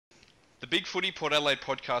Big Footy Port Adelaide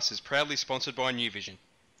podcast is proudly sponsored by New Vision.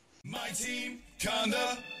 My team,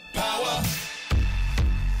 kinda power.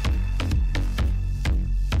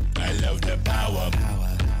 I love the power.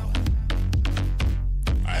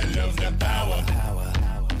 I love the power.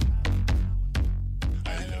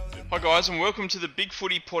 Hi guys, and welcome to the Big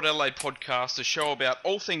Footy Port Adelaide podcast, a show about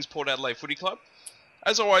all things Port Adelaide Footy Club.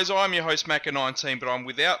 As always, I'm your host Macca 19, but I'm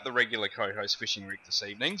without the regular co-host Fishing Rick this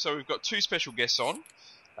evening, so we've got two special guests on.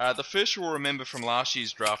 The first you'll remember from last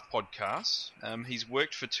year's draft podcast. He's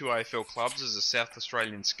worked for two AFL clubs as a South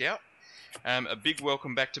Australian scout. A big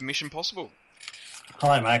welcome back to Mission Possible.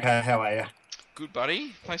 Hi Macca, how are you? Good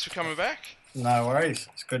buddy, thanks for coming back. No worries,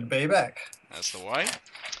 it's good to be back. That's the way.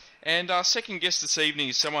 And our second guest this evening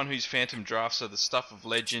is someone whose phantom drafts are the stuff of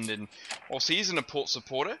legend, and whilst he isn't a Port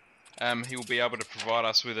supporter, he will be able to provide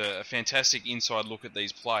us with a fantastic inside look at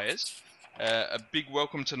these players. A big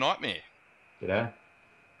welcome to Knightmare. G'day.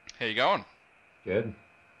 How you going? Good.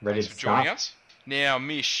 Ready Thanks to for joining start. us. Now,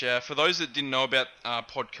 Mish, for those that didn't know about our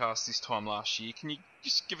podcast this time last year, can you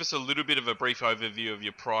just give us a little bit of a brief overview of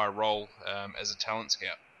your prior role as a talent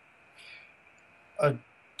scout? I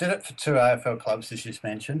did it for two AFL clubs, as you just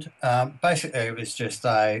mentioned. Basically, it was just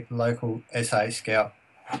a local SA scout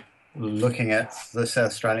looking at the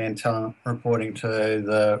South Australian talent, reporting to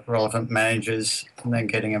the relevant managers, and then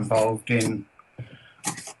getting involved in,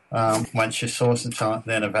 once you source the talent,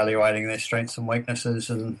 then evaluating their strengths and weaknesses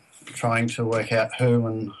and trying to work out who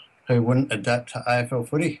and who wouldn't adapt to AFL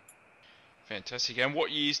footy. Fantastic. And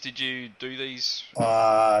what years did you do these?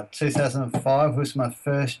 2005 was my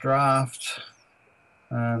first draft,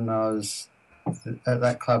 and I was at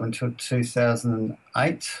that club until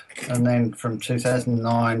 2008, and then from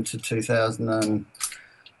 2009 to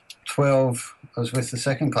 2012 I was with the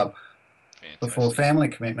second club. Fantastic. Before family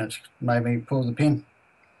commitments made me pull the pin.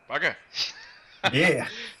 Bugger. Yeah,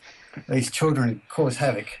 these children cause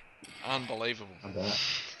havoc. Unbelievable.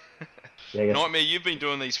 Yeah, Knightmare, you've been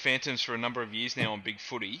doing these phantoms for a number of years now on Big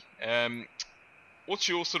Footy. What's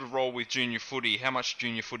your sort of role with junior footy? How much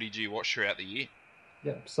junior footy do you watch throughout the year?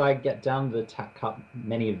 so I get down to the TAC Cup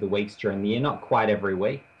many of the weeks during the year, not quite every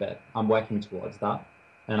week, but I'm working towards that,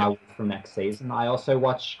 and I will from next season. I also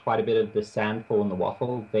watch quite a bit of the Sandfall and the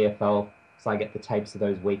Waffle, VFL, so I get the tapes of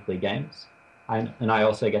those weekly games. And I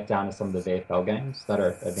also get down to some of the VFL games that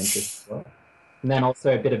are of interest as well. And then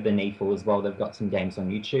also a bit of the NEFL as well. They've got some games on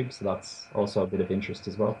YouTube, so that's also a bit of interest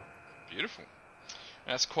as well. Beautiful.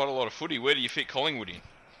 That's quite a lot of footy. Where do you fit Collingwood in?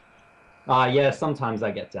 Yeah, sometimes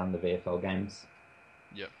I get down to the VFL games.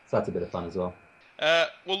 Yep. So that's a bit of fun as well.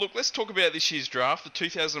 Well, look, let's talk about this year's draft, the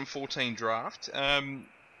 2014 draft.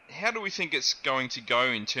 How do we think it's going to go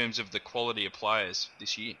in terms of the quality of players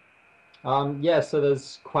this year? So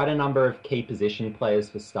there's quite a number of key position players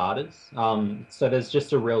for starters. So there's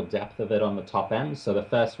just a real depth of it on the top end. So the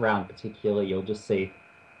first round particularly, you'll just see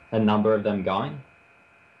a number of them going.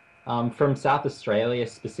 From South Australia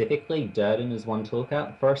specifically, Durden is one to look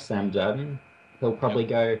out for. Sam Durden. He'll probably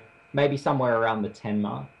go maybe somewhere around the 10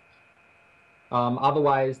 mark.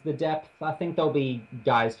 Otherwise, the depth, I think there'll be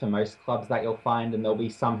guys for most clubs that you'll find, and there'll be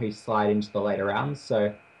some who slide into the later rounds.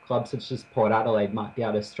 So clubs such as Port Adelaide might be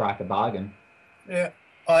able to strike a bargain. Yeah,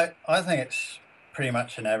 I think it's pretty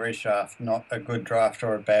much an average draft, not a good draft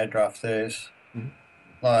or a bad draft. There's,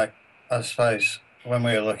 like, I suppose when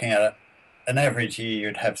we were looking at it, an average year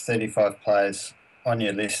you'd have 35 players on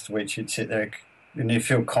your list, which you'd sit there and you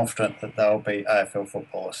feel confident that they'll be AFL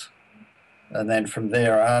footballers. And then from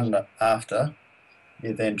there on after,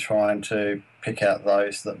 you're then trying to pick out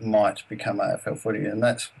those that might become AFL footy, and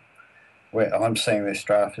that's where I'm seeing this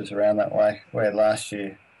draft is around that way, where last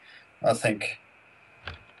year I think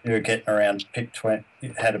you were getting around pick 20,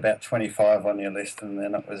 you had about 25 on your list, and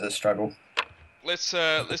then it was a struggle. Let's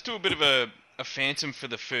do a bit of a phantom for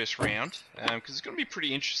the first round, because it's going to be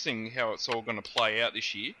pretty interesting how it's all going to play out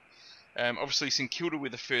this year. Obviously, St Kilda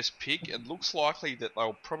with the first pick. It looks likely that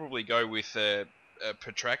they'll probably go with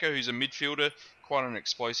Petracca, who's a midfielder, quite an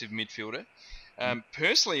explosive midfielder.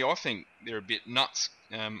 Personally, I think they're a bit nuts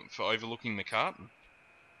for overlooking McCartan.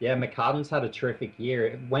 Yeah, McCartan's had a terrific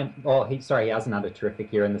year. He hasn't had a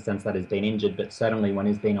terrific year in the sense that he's been injured, but certainly when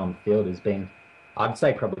he's been on the field, has been, I'd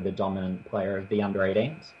say, probably the dominant player of the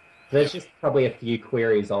under-18s. There's just probably a few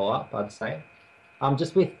queries all up, I'd say.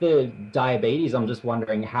 Just with the diabetes, I'm just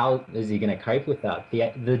wondering how is he going to cope with that?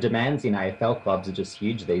 The demands in AFL clubs are just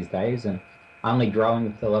huge these days, and only growing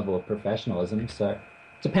with the level of professionalism. So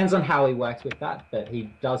depends on how he works with that, but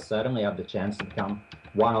he does certainly have the chance to become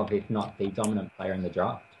one of, if not the dominant player in the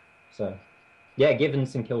draft. So, yeah, given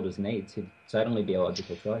St Kilda's needs, he'd certainly be a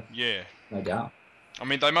logical choice. Yeah. No doubt. I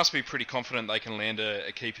mean, they must be pretty confident they can land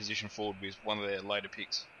a key position forward with one of their later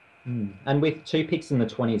picks. And with 2 picks in the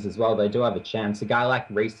 20s as well, they do have a chance. A guy like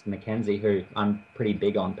Reece McKenzie, who I'm pretty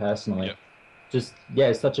big on personally, is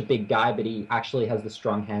such a big guy, but he actually has the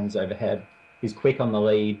strong hands overhead. He's quick on the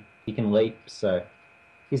lead. He can leap, so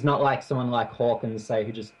he's not like someone like Hawkins, say,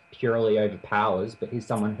 who just purely overpowers, but he's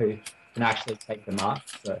someone who can actually take the mark.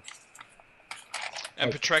 So.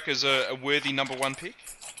 And Petrarca's a worthy number 1 pick?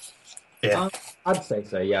 Yeah. I'd say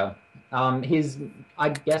so, yeah. He's, I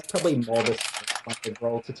guess, probably more the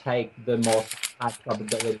role to take the more high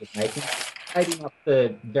probability of making. Maybe not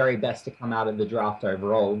the very best to come out of the draft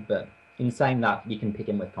overall, but in saying that, you can pick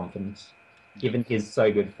him with confidence, given he's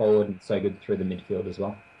so good forward and so good through the midfield as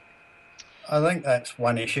well. I think that's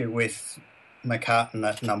one issue with McCartan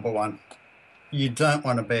at number 1. You don't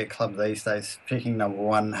want to be a club these days picking number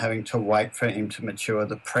 1, having to wait for him to mature.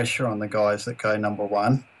 The pressure on the guys that go number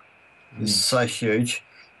 1 is so huge.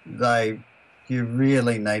 You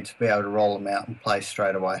really need to be able to roll them out and play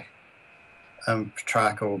straight away. And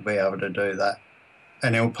Petrarca will be able to do that.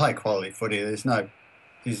 And he'll play quality footy. He's not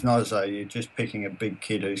as though you're just picking a big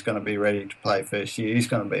kid who's going to be ready to play first year. He's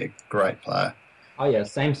going to be a great player. Oh yeah,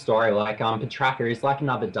 same story. Like Petrarca is like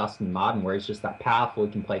another Dustin Martin, where he's just that powerful.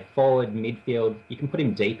 He can play forward, midfield. You can put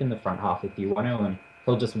him deep in the front half if you want to, and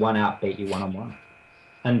he'll just one-out beat you one-on-one.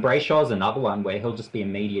 And Brayshaw's another one where he'll just be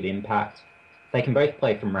immediate impact. They can both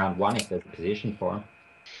play from round 1 if there's a position for him.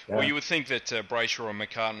 Yeah. Well, you would think that Brayshaw and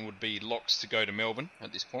McCartan would be locks to go to Melbourne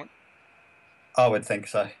at this point. I would think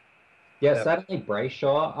so. Yeah, certainly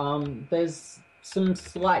Brayshaw. There's some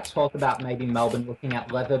slight talk about maybe Melbourne looking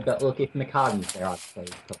at Leather, but look, if McCartan's there, I'd say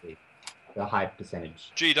it's probably the high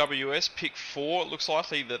percentage. GWS, pick 4, it looks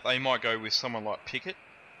likely that they might go with someone like Pickett.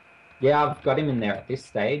 Yeah, I've got him in there at this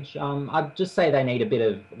stage. I'd just say they need a bit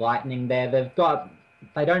of lightning there.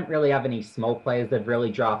 They don't really have any small players. They've really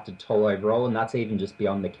drafted tall overall, and that's even just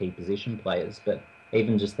beyond the key position players. But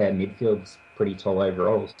even just their midfield's pretty tall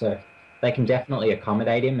overall. So they can definitely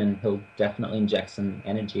accommodate him, and he'll definitely inject some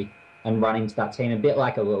energy and run into that team a bit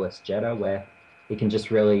like a Lewis Jetta, where he can just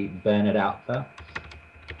really burn it out there.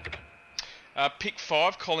 Pick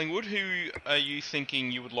 5, Collingwood. Who are you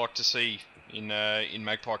thinking you would like to see in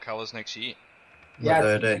Magpie colours next year?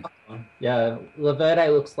 Laverde. Yeah, Laverde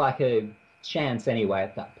looks like a chance anyway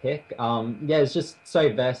at that pick. It's just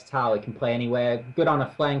so versatile. He can play anywhere. Good on a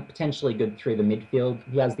flank, potentially good through the midfield.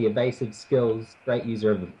 He has the evasive skills, great user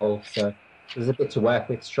of the ball. So there's a bit to work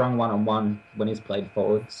with. Strong one-on-one when he's played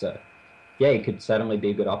forward. So yeah, he could certainly be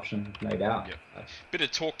a good option, no doubt. Yep. Bit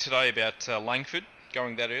of talk today about Langford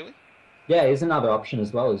going that early. Yeah, he's another option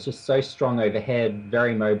as well. He's just so strong overhead,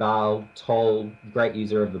 very mobile, tall, great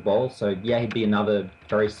user of the ball. So yeah, he'd be another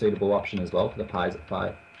very suitable option as well for the Pies at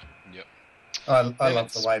 5. Yep. I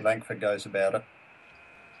love the way Langford goes about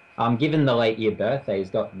it. Given the late year birthday,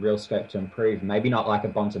 he's got real scope to improve. Maybe not like a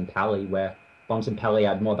Bontempelli, where Bontempelli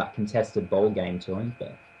had more that contested ball game to him,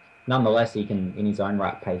 but nonetheless, he can, in his own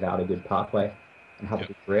right, pave out a good pathway and have a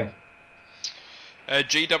good career.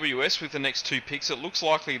 GWS with the next 2 picks, it looks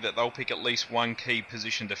likely that they'll pick at least one key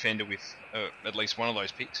position defender with at least one of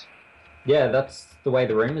those picks. Yeah, that's the way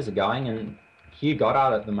the rumours are going, and Hugh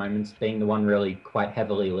Goddard at the moment's being the one really quite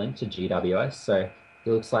heavily linked to GWS, so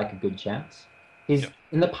he looks like a good chance.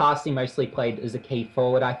 In the past, he mostly played as a key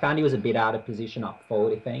forward. I found he was a bit out of position up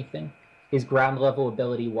forward, if anything. His ground level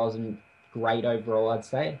ability wasn't great overall, I'd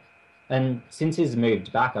say. And since he's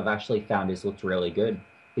moved back, I've actually found he's looked really good.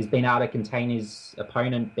 He's been able to contain his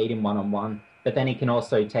opponent, beat him one-on-one, but then he can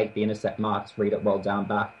also take the intercept marks, read it well down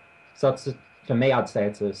back. So for me, I'd say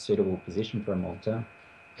it's a suitable position for him long term.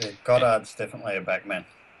 Yeah, Goddard's definitely a backman.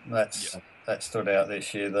 That stood out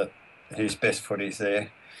this year, that his best footy's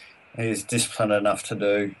there. He's disciplined enough to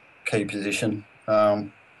do key position.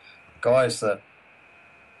 Guys that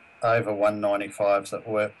over 195s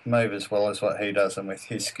that move as well as what he does and with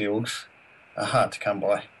his skills are hard to come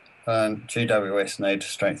by. And GWS need to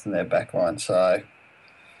strengthen their backline, so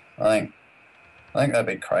I think that'd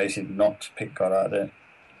be crazy not to pick Goddard in.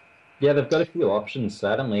 Yeah, they've got a few options,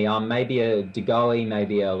 certainly. Maybe a DeGoey,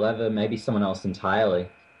 maybe a Leather, maybe someone else entirely.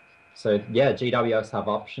 So, yeah, GWS have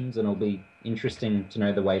options, and it'll be interesting to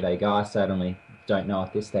know the way they go. I certainly don't know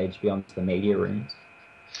at this stage beyond the media rooms.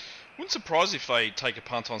 Wouldn't surprise if they take a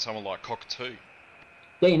punt on someone like Cockatoo.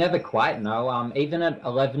 Yeah, you never quite know. Even at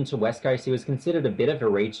 11 to West Coast, he was considered a bit of a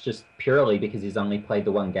reach just purely because he's only played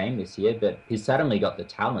the one game this year, but he's certainly got the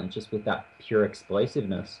talent just with that pure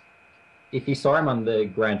explosiveness. If you saw him on the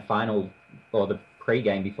grand final or the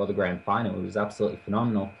pre-game before the grand final, it was absolutely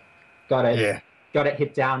phenomenal. Got it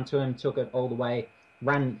hit down to him, took it all the way,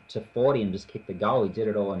 ran to 40 and just kicked the goal. He did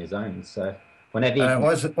it all on his own. So Whenever he And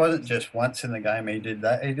it wasn't just once in the game he did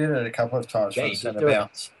that. He did it a couple of times Yeah, from he did centre do it.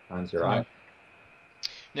 bounce. times, you're right.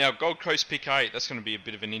 Now, Gold Coast pick 8, that's going to be a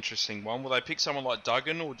bit of an interesting one. Will they pick someone like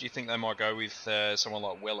Duggan, or do you think they might go with someone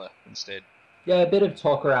like Weller instead? Yeah, a bit of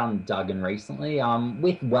talk around Duggan recently.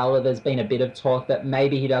 With Weller, there's been a bit of talk that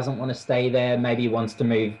maybe he doesn't want to stay there. Maybe he wants to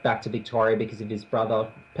move back to Victoria because of his brother.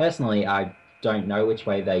 Personally, I don't know which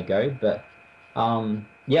way they go, but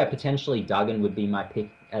yeah, potentially Duggan would be my pick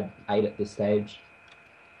at 8 at this stage.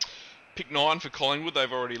 Pick 9 for Collingwood,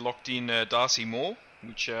 they've already locked in Darcy Moore,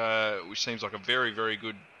 which seems like a very, very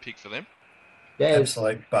good pick for them. Yeah,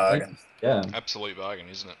 Absolute bargain. Yeah. Absolute bargain,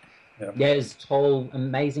 isn't it? Yep. Yeah, he's tall,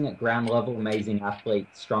 amazing at ground level, amazing athlete,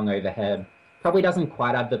 strong overhead. Probably doesn't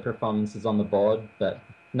quite have the performances on the board, but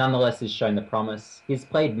nonetheless has shown the promise. He's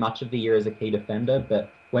played much of the year as a key defender,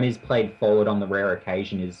 but when he's played forward on the rare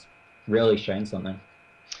occasion, he's really shown something.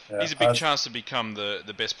 Yeah, He's a big chance to become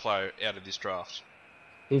the best player out of this draft.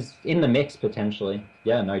 He's in the mix potentially.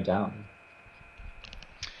 Yeah, no doubt.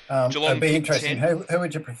 Geelong It'd be pick interesting. 10. Who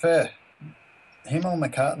would you prefer, him or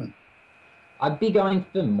McCartan? I'd be going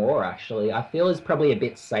for Moore, actually. I feel he's probably a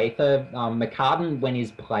bit safer. McCartan, when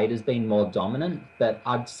he's played, has been more dominant, but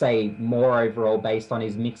I'd say Moore overall based on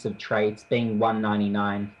his mix of traits, being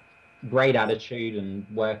 199, great attitude and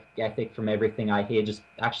work ethic from everything I hear. Just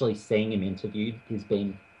actually seeing him interviewed, he's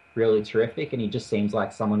been really terrific, and he just seems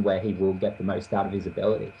like someone where he will get the most out of his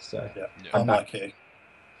ability. So Yeah, Yeah. I'm like you.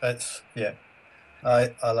 That's, yeah.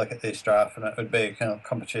 I look at this draft and it would be a kind of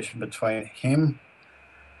competition between him,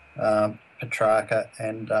 Petrarca,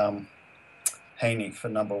 and Heaney for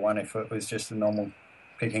number 1 if it was just a normal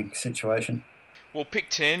picking situation. Well, pick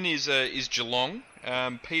 10 is Geelong.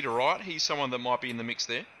 Peter Wright, he's someone that might be in the mix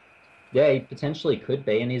there. yeah, he potentially could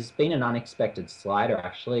be, and he's been an unexpected slider,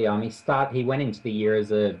 actually. He went into the year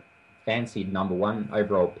as a fancied number 1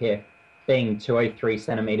 overall pick, being 203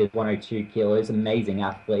 centimetres, 102 kilos, amazing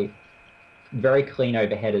athlete. Very clean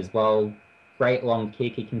overhead as well. Great long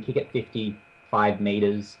kick. He can kick at 55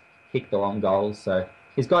 metres, kick the long goals. So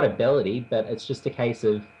he's got ability, but it's just a case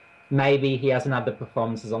of maybe he hasn't had the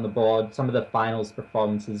performances on the board. Some of the finals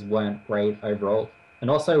performances weren't great overall. And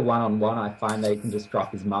also one-on-one, I find that he can just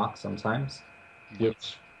drop his mark sometimes,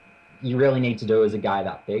 which you really need to do as a guy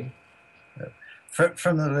that big.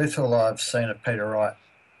 From the little I've seen of Peter Wright,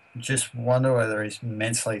 just wonder whether he's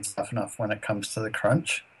mentally tough enough when it comes to the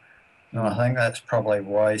crunch. And I think that's probably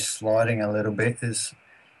why he's sliding a little bit.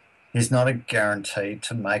 He's not a guarantee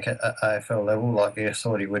to make it at AFL level like you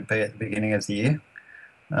thought he would be at the beginning of the year.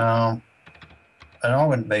 And I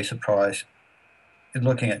wouldn't be surprised,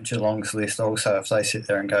 looking at Geelong's list also, if they sit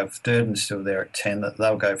there and go, if Durden's still there at 10, that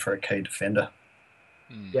they'll go for a key defender.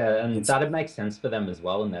 Yeah, and that'd make sense for them as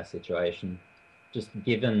well in their situation. Just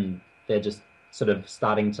given they're just sort of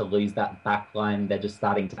starting to lose that back line, they're just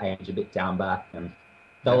starting to age a bit down back, and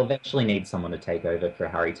they'll eventually need someone to take over for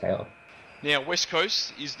Harry Taylor. Now, West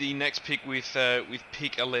Coast is the next pick with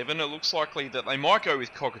pick 11. It looks likely that they might go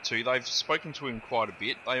with Cockatoo. They've spoken to him quite a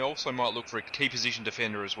bit. They also might look for a key position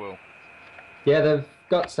defender as well. Yeah, they've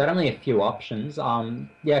got certainly a few options.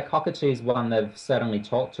 Cockatoo's one they've certainly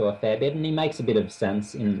talked to a fair bit, and he makes a bit of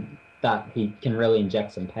sense in that he can really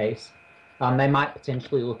inject some pace. They might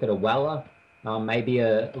potentially look at a Weller, maybe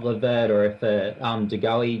a Levert, or if a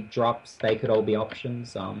DeGoey drops, they could all be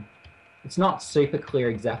options. It's not super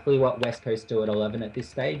clear exactly what West Coast do at 11 at this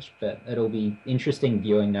stage, but it'll be interesting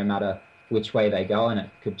viewing no matter which way they go, and it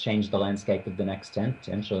could change the landscape of the next 10,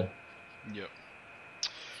 potentially. Yep.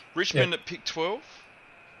 Richmond at pick 12.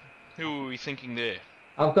 Who are we thinking there?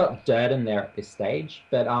 I've got Durden there at this stage,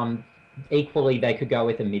 but equally they could go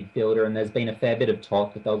with a midfielder, and there's been a fair bit of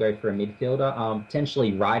talk that they'll go for a midfielder.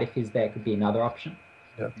 Potentially Wright, if he's there, could be another option.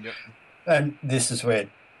 Yep. Yep. And this is where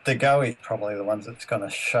DeGoey probably the ones that's going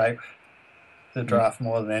to shape the draft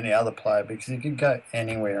more than any other player, because he could go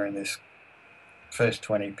anywhere in this first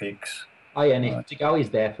 20 picks. Oh yeah, and if DeGoey's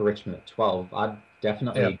there for Richmond at 12, I'd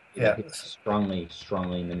definitely Yeah. pick strongly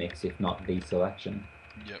in the mix, if not the selection.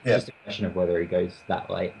 Yep. Yeah. Just a question of whether he goes that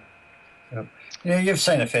late. Yeah, you've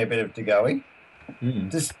seen a fair bit of DeGoey. Mm.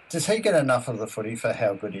 Does he get enough of the footy for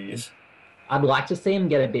how good he is? I'd like to see him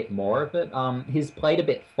get a bit more of it. He's played a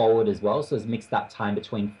bit forward as well, so he's mixed that time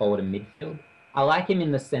between forward and midfield. I like him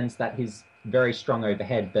in the sense that he's very strong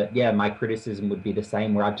overhead, but yeah, my criticism would be the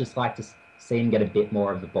same, where I'd just like to see him get a bit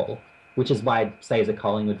more of the ball, which is why I'd say as a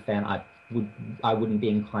Collingwood fan, I wouldn't be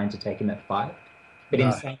inclined to take him at 5. But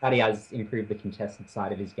in saying that, he has improved the contested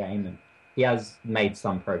side of his game, and he has made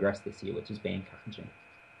some progress this year, which has been encouraging.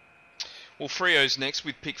 Well, Freo's next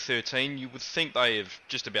with pick 13. You would think they have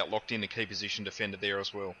just about locked in a key position defender there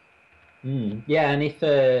as well. Yeah, and if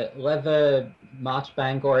a Lever,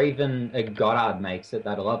 Marchbank, or even a Goddard makes it,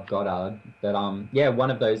 that I love Goddard. But yeah,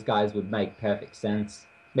 one of those guys would make perfect sense.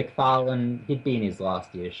 McFarlane, he'd be in his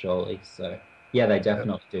last year, surely. So yeah, they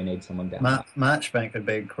definitely do need someone down there. Marchbank would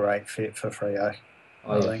be a great fit for Freo.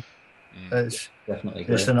 Oh, I yeah. think it's Definitely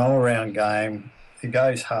agree. just an all-round game. He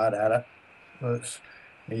goes hard at it.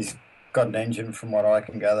 He's got an engine, from what I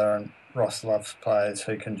can gather, and Ross loves players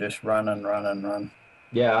who can just run and run and run.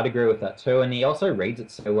 Yeah, I'd agree with that too. And he also reads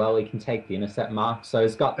it so well. He can take the intercept mark. So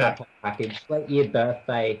he's got that whole package. Late year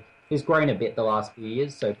birthday. He's grown a bit the last few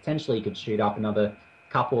years. So potentially he could shoot up another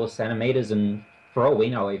couple of centimetres and, for all we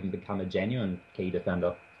know, even become a genuine key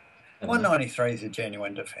defender. 193 is a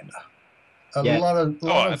genuine defender. A Yeah. lot of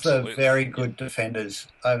absolutely. the very good defenders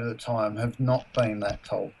over the time have not been that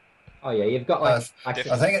tall. Oh, yeah, you've got like... I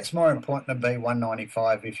think it's more important to be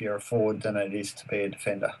 195 if you're a forward than it is to be a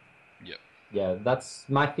defender. Yeah, that's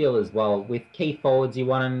my feel as well. With key forwards, you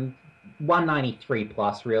want them 193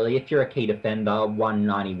 plus, really. If you're a key defender,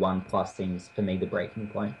 191 plus seems, for me, the breaking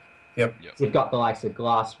point. Yep. So you've got the likes of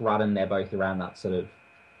Glass, Rudden, they're both around that sort of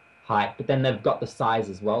height. But then they've got the size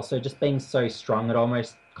as well. So just being so strong, it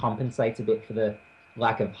almost compensates a bit for the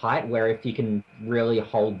lack of height, where if you can really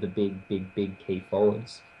hold the big key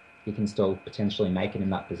forwards, you can still potentially make it in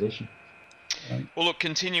that position. Well, look,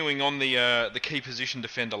 continuing on the key position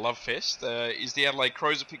defender love fest, is the Adelaide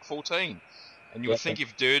Crows at pick 14. And you would think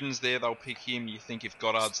if Durden's there, they'll pick him. You think if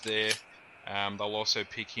Goddard's there, they'll also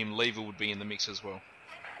pick him. Lever would be in the mix as well.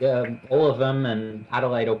 Yeah, all of them, and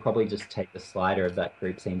Adelaide will probably just take the slider of that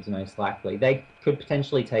group, seems most likely. They could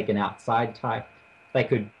potentially take an outside type. They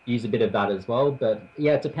could use a bit of that as well. But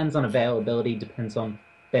yeah, it depends on availability, depends on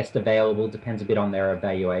best available, depends a bit on their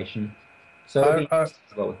evaluation. So it'll be interesting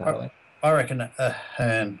as well with Adelaide. I reckon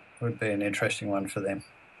Hearn would be an interesting one for them.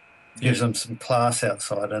 Gives them some class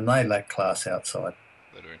outside, and they lack class outside.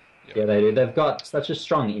 They do. Yep. Yeah, they do. They've got such a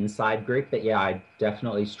strong inside group, but yeah, I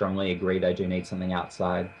definitely strongly agree they do need something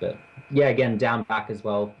outside. But yeah, again, down back as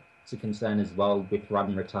well, it's a concern as well with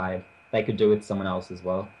Rudden retired. They could do with someone else as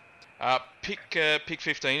well. Pick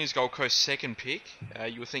 15 is Gold Coast's second pick.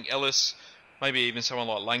 You would think Ellis, maybe even someone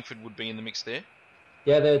like Langford would be in the mix there.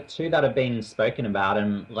 Yeah, the two that have been spoken about,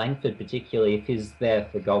 and Langford particularly, if he's there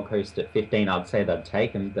for Gold Coast at 15, I'd say they'd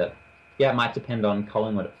take him. But yeah, it might depend on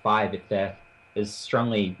Collingwood at 5 if they're as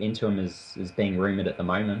strongly into him as being rumoured at the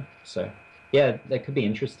moment. So yeah, that could be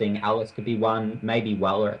interesting. Alex could be one, maybe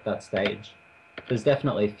Weller at that stage. There's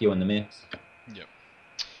definitely a few in the mix. Yep.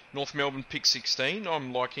 North Melbourne pick 16.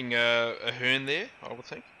 I'm liking a Hearn there, I would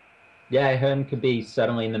think. Yeah, Hearn could be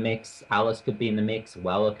certainly in the mix. Alice could be in the mix.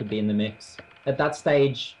 Weller could be in the mix. At that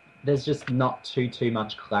stage, there's just not too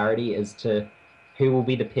much clarity as to who will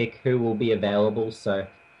be the pick, who will be available. So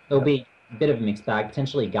it'll be a bit of a mixed bag.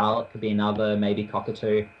 Potentially Garlick could be another, maybe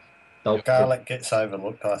Cockatoo. Garlick gets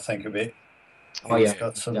overlooked, I think, a bit. He's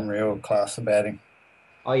got some real class about him.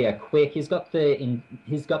 Oh yeah, quick. He's got the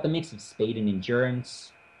mix of speed and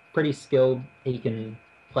endurance. Pretty skilled. He can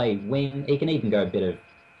play wing. He can even go a bit of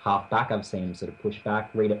half back. I've seen him sort of push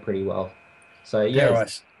back, read it pretty well. So yeah,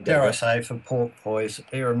 dare I say, for Port Boys,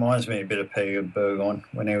 he reminds me a bit of Peter Burgon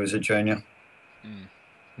when he was a junior.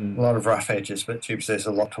 A lot of rough edges, but Jibs, there's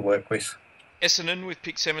a lot to work with. Essendon with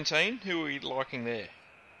pick 17. Who are you liking there?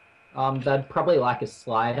 They'd probably like a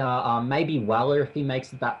slider. Maybe Weller if he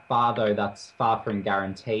makes it that far, though that's far from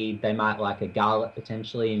guaranteed. They might like a Garlett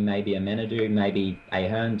potentially, maybe a Menadou, maybe a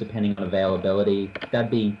Hearn, depending on availability.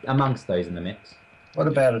 They'd be amongst those in the mix. What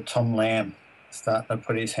about a Tom Lamb starting to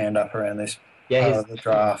put his hand up around this part of the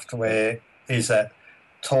draft, where he's that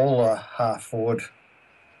taller half forward?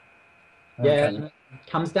 Yeah, it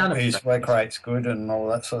comes down to his work rate's good and all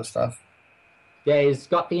that sort of stuff. Yeah, he's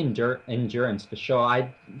got the endurance for sure. I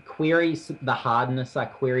query the hardness, I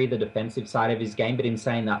query the defensive side of his game, but in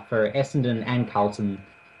saying that, for Essendon and Carlton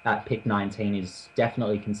at pick 19 is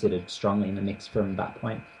definitely considered strongly in the mix from that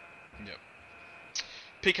point. Yep.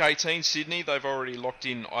 Pick 18, Sydney, they've already locked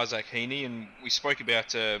in Isaac Heaney, and we spoke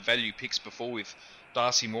about value picks before with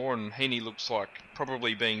Darcy Moore, and Heaney looks like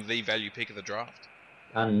probably being the value pick of the draft.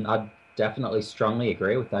 And I'd definitely strongly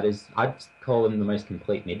agree with that. I'd call him the most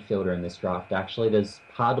complete midfielder in this draft, actually. There's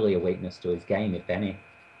hardly a weakness to his game, if any.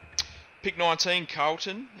 Pick 19,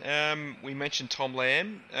 Carlton. We mentioned Tom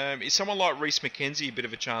Lamb. Is someone like Reece McKenzie a bit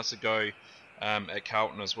of a chance to go at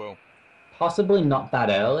Carlton as well? Possibly not that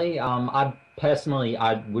early. I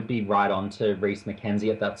would be right on to Reece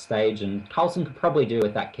McKenzie at that stage, and Carlton could probably do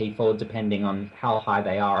with that key forward depending on how high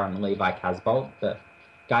they are on Levi Casbolt, but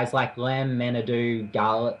guys like Lamb, Menadou,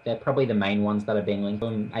 Garlett, they're probably the main ones that are being linked to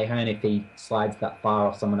him. Ahern, if he slides that far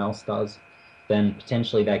or someone else does, then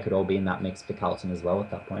potentially they could all be in that mix for Carlton as well at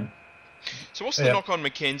that point. So what's the knock on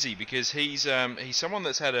Mackenzie? Because he's someone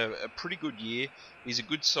that's had a pretty good year. He's a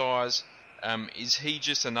good size. Is he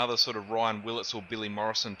just another sort of Ryan Willits or Billy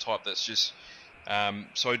Morrison type that's just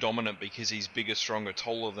so dominant because he's bigger, stronger,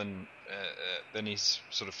 taller than his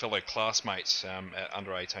sort of fellow classmates at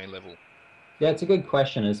under 18 level? Yeah, it's a good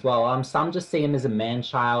question as well. Some just see him as a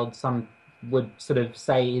man-child. Some would sort of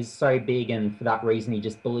say he's so big and for that reason he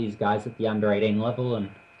just bullies guys at the under 18 level. And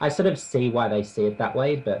I sort of see why they see it that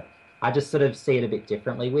way, but I just sort of see it a bit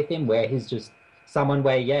differently with him, where he's just someone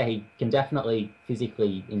where, yeah, he can definitely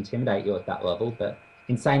physically intimidate you at that level, but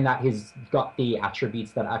in saying that, he's got the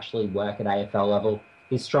attributes that actually work at AFL level.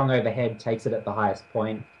 He's strong overhead, takes it at the highest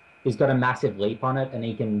point. He's got a massive leap on it, and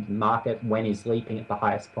he can mark it when he's leaping at the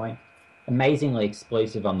highest point. Amazingly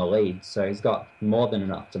explosive on the lead, so he's got more than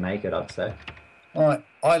enough to make it, I'd say.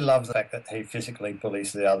 I love the fact that he physically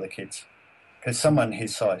bullies the other kids, because someone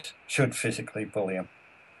his size should physically bully him.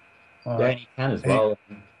 Yeah, he can as well.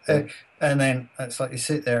 And then it's like you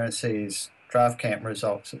sit there and see his draft camp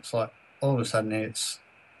results. It's like all of a sudden it's,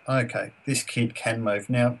 okay, this kid can move.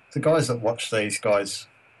 Now, the guys that watch these guys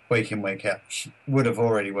week in, week out would have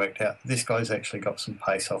already worked out this guy's actually got some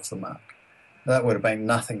pace off the mark. That would have been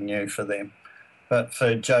nothing new for them. But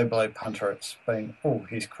for Joe Blow Punter, it's been,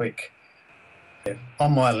 he's quick. Yeah.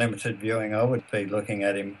 On my limited viewing, I would be looking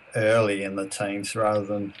at him early in the teens rather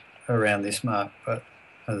than around this mark. But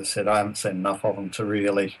as I said, I haven't seen enough of them to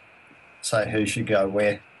really say who should go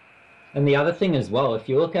where. And the other thing as well, if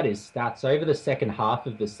you look at his stats over the second half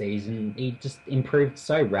of the season, he just improved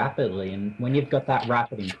so rapidly. And when you've got that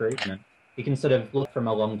rapid improvement, you can sort of look from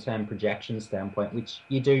a long-term projection standpoint, which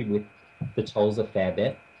you do with the tolls a fair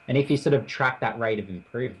bit. And if you sort of track that rate of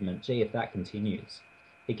improvement, gee, if that continues,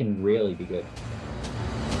 he can really be good.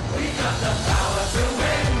 We got the power to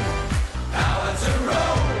win, power to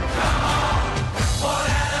roll, come on. Port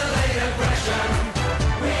Adelaide aggression,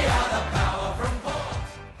 we are the power from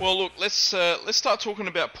Port. Well, look, let's start talking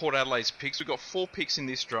about Port Adelaide's picks. We've got 4 picks in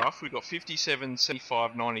this draft. We've got 57,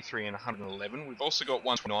 75, 93 and 111. We've also got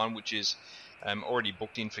 129, which is already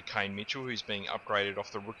booked in for Kane Mitchell, who's being upgraded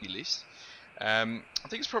off the rookie list. I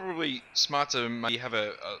think it's probably smart to maybe have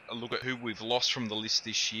a look at who we've lost from the list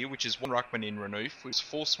this year, which is one ruckman in Renouf, with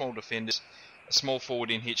 4 small defenders, a small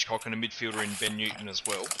forward in Hitchcock, and a midfielder in Ben Newton as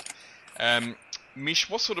well. Mish,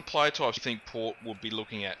 what sort of player types do you think Port would be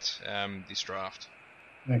looking at this draft?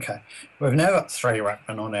 Okay. We've now got 3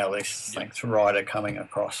 ruckmen on our list, thanks to Ryder coming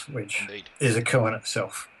across, which Indeed is a coup in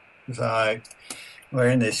itself. So we're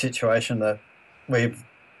in this situation that even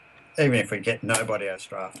if we get nobody else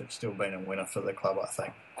drafted, it's still been a winner for the club, I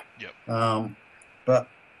think. Yep. But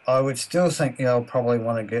I would still think I'll probably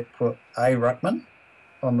want to put a ruckman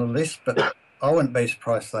on the list, but I wouldn't be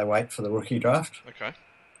surprised if they wait for the rookie draft. Okay.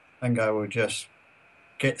 And go, we'll just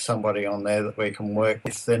get somebody on there that we can work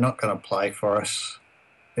with. They're not going to play for us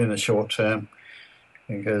in the short term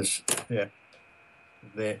because,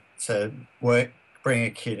 so bring a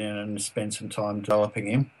kid in and spend some time developing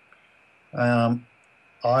him.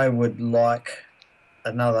 I would like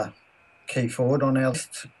another key forward on our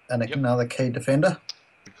list and another key defender.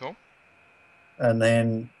 Good call. And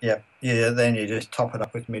then, then you just top it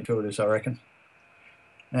up with midfielders, I reckon.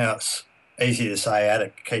 Now, it's easy to say add a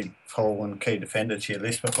key forward and key defender to your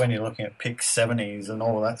list, but when you're looking at pick 70s and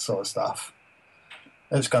all that sort of stuff,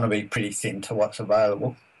 it's going to be pretty thin to what's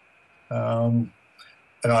available. And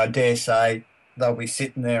I dare say they'll be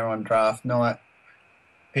sitting there on draft night,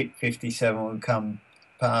 pick 57 will come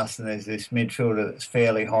past, and there's this midfielder that's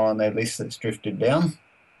fairly high on their list that's drifted down.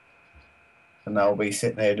 And they'll be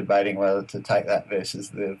sitting there debating whether to take that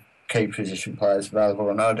versus the key position players available.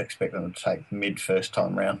 And I'd expect them to take mid first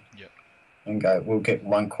time round. Yep. And go, we'll get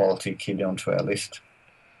one quality kid onto our list.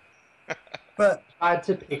 But I had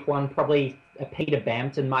to pick one, probably a Peter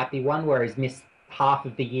Bampton might be one where he's missed half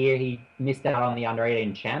of the year. He missed out on the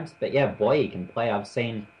under-18 champs. But yeah, boy, he can play. I've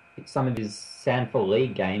seen some of his Sandford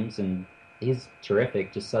League games and he's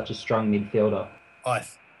terrific, just such a strong midfielder.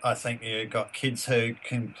 I think you've got kids who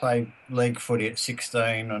can play league footy at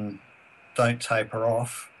 16 and don't taper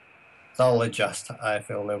off. They'll adjust to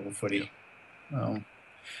AFL level footy.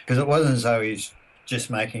 Because it wasn't as though he's just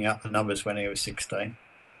making up the numbers when he was 16.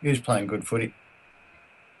 He was playing good footy.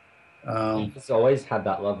 He's always had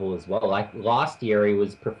that level as well. Like last year, he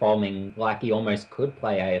was performing like he almost could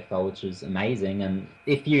play AFL, which is amazing. And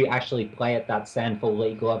if you actually play at that Sandford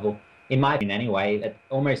League level, in my opinion anyway, it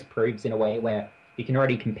almost proves in a way where you can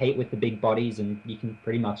already compete with the big bodies and you can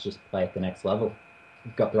pretty much just play at the next level.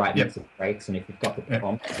 You've got the right mix of breaks and if you've got the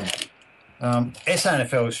performance.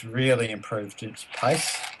 SANFL's really improved its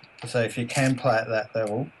pace So if you can play at that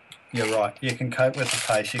level, you're right. You can cope with the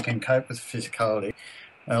pace, you can cope with physicality.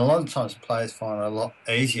 And a lot of times players find it a lot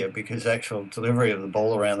easier because the actual delivery of the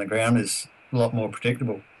ball around the ground is a lot more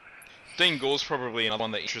predictable. Dean Gore's probably another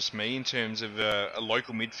one that interests me in terms of a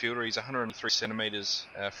local midfielder. He's 103 centimetres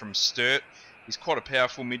from Sturt. He's quite a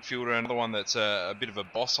powerful midfielder, another one that's a bit of a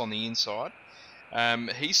boss on the inside.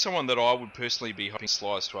 He's someone that I would personally be hoping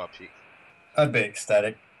slides to our pick. I'd be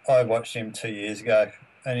ecstatic. I watched him 2 years ago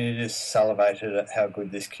and you just salivated at how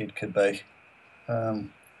good this kid could be.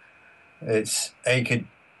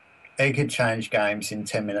 He could change games in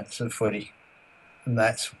 10 minutes of footy, and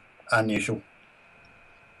that's unusual.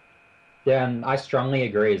 Yeah, and I strongly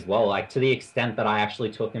agree as well. Like, to the extent that I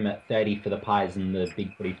actually took him at 30 for the Pies in the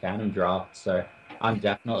Big Footy Phantom draft, so I'm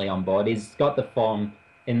definitely on board. He's got the form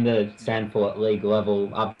in the Sandford at league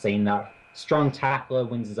level. I've seen that. Strong tackler,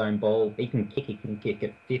 wins his own ball. He can kick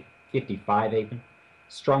at 55 even.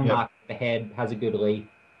 Strong mark ahead, has a good lead,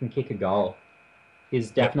 can kick a goal.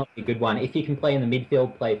 Is definitely a good one. If you can play in the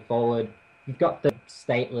midfield, play forward, you've got the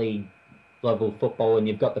state league level football and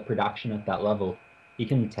you've got the production at that level, you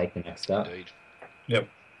can take the next step. Indeed. Yep.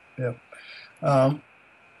 The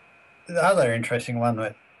other interesting one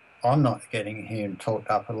that I'm not getting him talked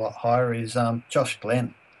up a lot higher is Josh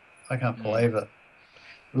Glenn. I can't believe it.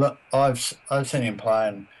 Look, I've seen him play,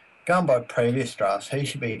 and going by previous drafts, he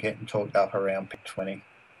should be getting talked up around pick 20.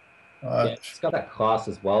 Yeah, he's got that class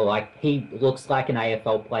as well. Like, he looks like an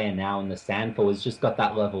AFL player now, and the Sandford has just got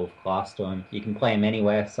that level of class to him. You can play him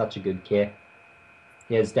anywhere, such a good kid.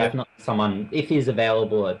 There's definitely someone, if he's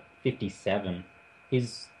available at 57,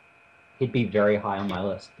 he'd be very high on my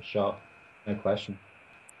list, for sure. No question.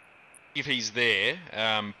 If he's there,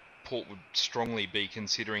 Port would strongly be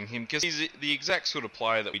considering him because he's the exact sort of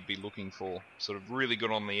player that we'd be looking for. Sort of really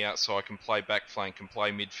good on the outside, can play back flank, can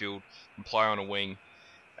play midfield, can play on a wing.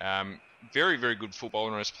 Very, very good footballer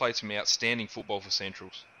and has played some outstanding football for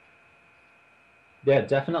Centrals. Yeah,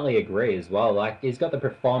 definitely agree as well. Like, he's got the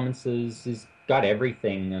performances, he's got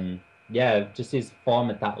everything, and yeah, just his form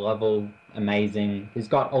at that level, amazing. He's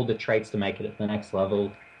got all the traits to make it at the next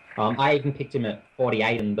level. I even picked him at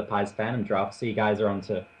 48 in the Pies Phantom draft, so you guys are on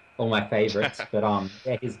to all my favourites. But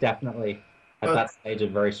yeah, he's definitely at that stage a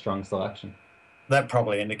very strong selection. That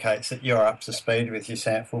probably indicates that you're up to speed with your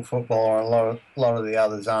Sandford football, and a lot of the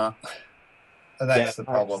others aren't. And that's the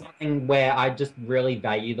problem. Something where I just really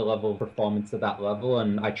value the level of performance at that level,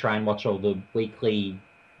 and I try and watch all the weekly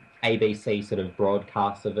ABC sort of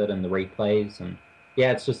broadcasts of it and the replays. And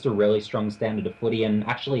yeah, it's just a really strong standard of footy, and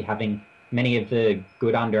actually having many of the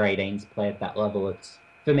good under-18s play at that level, it's,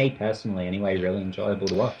 for me personally anyway, really enjoyable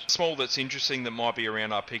to watch. Small that's interesting that might be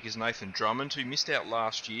around our pick is Nathan Drummond, who missed out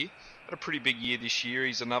last year. Had a pretty big year this year.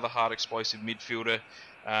 He's another hard explosive midfielder.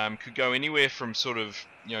 Could go anywhere from sort of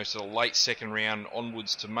late second round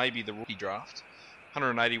onwards to maybe the rookie draft.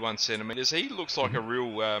 181 centimetres. He looks like a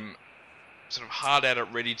real sort of hard at it,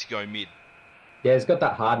 ready to go mid. Yeah, he's got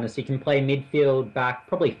that hardness. He can play midfield, back,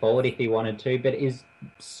 probably forward if he wanted to, but is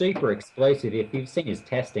super explosive. If you've seen his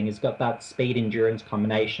testing, he's got that speed-endurance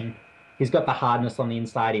combination. He's got the hardness on the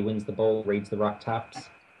inside. He wins the ball, reads the right taps.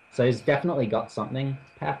 So he's definitely got something.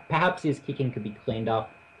 Perhaps his kicking could be cleaned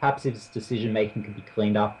up. Perhaps his decision-making could be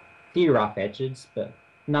cleaned up. A few rough edges, but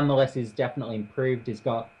nonetheless, he's definitely improved. He's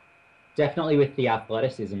got, definitely with the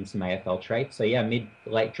athleticism, some AFL traits. So yeah,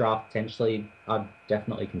 mid-late draft, potentially, I'd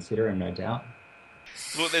definitely consider him, no doubt.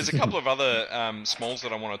 Look, there's a couple of other smalls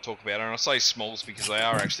that I want to talk about, and I say smalls because they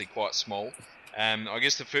are actually quite small. I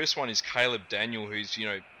guess the first one is Caleb Daniel, who's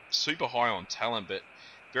super high on talent, but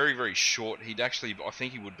very, very short. He'd actually, I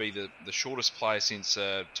think he would be the shortest player since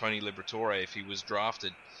Tony Liberatore if he was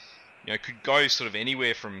drafted. Could go sort of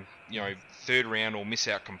anywhere from third round or miss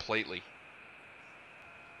out completely.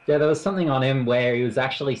 Yeah, there was something on him where he was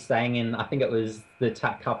actually saying in, I think it was the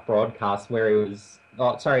TAC Cup broadcast where he was,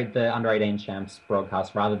 the Under-18 Champs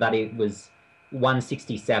broadcast rather, that he was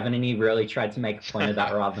 167 and he really tried to make a point of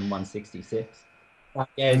that rather than 166.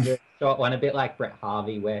 Yeah, the short one, a bit like Brett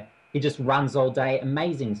Harvey, where he just runs all day,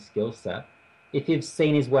 amazing skill set. If you've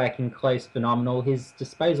seen his work in close, phenomenal. His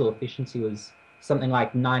disposal efficiency was something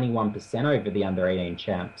like 91% over the Under-18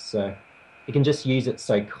 Champs, so he can just use it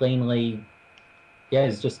so cleanly. Yeah,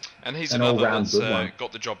 it's just and he's an another all-round that's good one.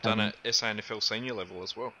 Got the job done at SANFL senior level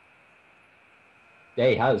as well. Yeah,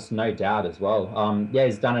 he has, no doubt as well. Yeah,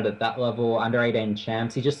 he's done it at that level, Under-18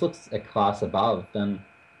 Champs. He just looks a class above. And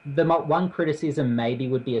the one criticism maybe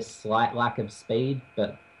would be a slight lack of speed,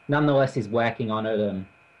 but nonetheless, he's working on it. And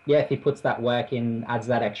yeah, if he puts that work in, adds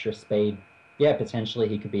that extra speed, yeah, potentially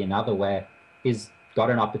he could be another where he's got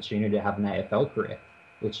an opportunity to have an AFL career,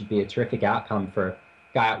 which would be a terrific outcome for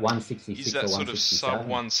guy at 166 Is that or sort of sub 167.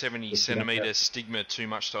 170 centimetre stigma too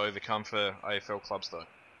much to overcome for AFL clubs, though?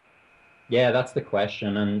 Yeah, that's the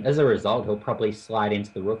question. And as a result, he'll probably slide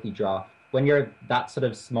into the rookie draft. When you're that sort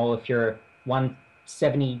of small, if you're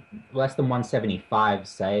 170, less than 175,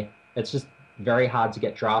 say, it's just very hard to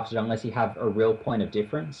get drafted unless you have a real point of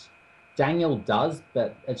difference. Daniel does,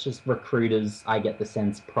 but it's just recruiters, I get the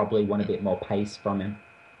sense, probably want a bit more pace from him.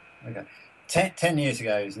 Okay. 10 years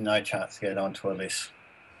ago, there's no chance to get onto a list.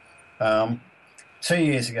 2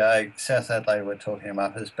 years ago, South Adelaide were talking him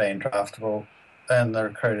up as being draftable, and the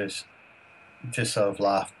recruiters just sort of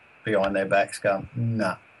laughed behind their backs, going,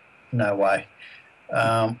 no way.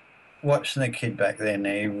 Watching the kid back then,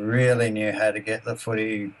 he really knew how to get the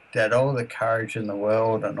footy. He had all the courage in the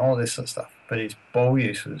world and all this sort of stuff, but his ball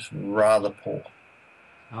use was rather poor.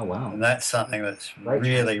 Oh, wow. And that's something that's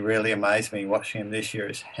really amazed me watching him this year,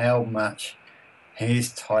 is how much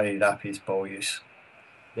he's tidied up his ball use.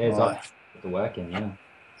 There's options to work in, yeah.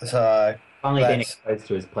 So Only been exposed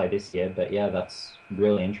to his play this year, but yeah, that's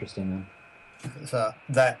really interesting then. So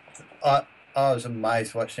that I was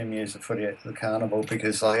amazed watching him use the footy at the carnival,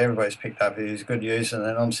 because like everybody's picked up he's a good user, and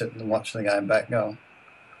then I'm sitting and watching the game back going,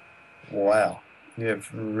 wow, you've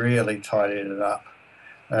really tidied it up.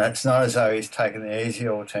 And it's not as though he's taken the easy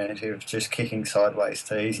alternative of just kicking sideways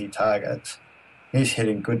to easy targets. He's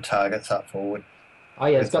hitting good targets up forward. Oh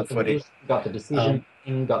yeah, he's got the decision,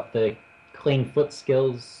 got the clean foot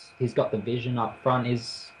skills, he's got the vision up front,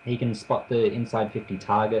 he can spot the inside 50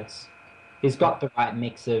 targets. He's got the right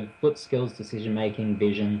mix of foot skills, decision-making,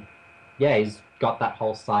 vision. Yeah, he's got that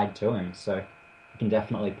whole side to him, so he can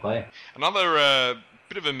definitely play. Another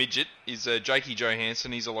bit of a midget is Jakey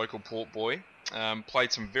Johansson. He's a local Port boy.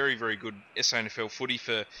 Played some very, very good SANFL footy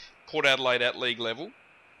for Port Adelaide at league level.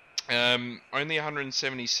 Only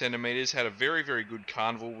 170 centimetres, had a very, very good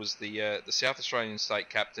carnival, was the South Australian state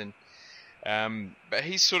captain. But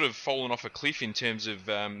he's sort of fallen off a cliff in terms of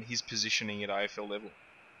his positioning at AFL level.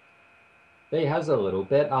 He has a little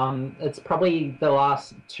bit. It's probably the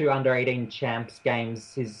last 2 under-18 champs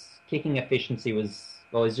games. His kicking efficiency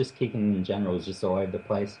his just kicking in general was just all over the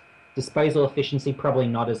place. Disposal efficiency probably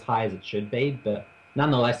not as high as it should be, but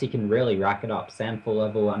nonetheless he can really rack it up. SANFL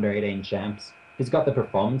level under-18 champs. He's got the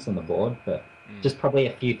performance on the board, but just probably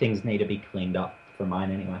a few things need to be cleaned up for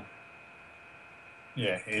mine anyway.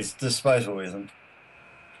 Yeah, his disposal isn't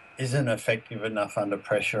effective enough under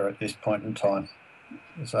pressure at this point in time.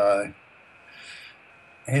 So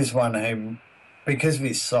here's one who, because of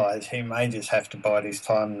his size, he may just have to bide his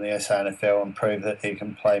time in the SANFL and prove that he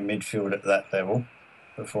can play midfield at that level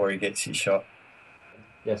before he gets his shot.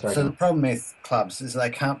 Yeah, sorry. So the problem with clubs is they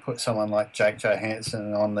can't put someone like Jake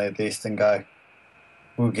Johansson on their list and go,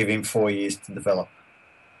 we'll give him 4 years to develop.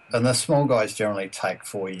 And the small guys generally take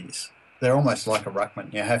 4 years. They're almost like a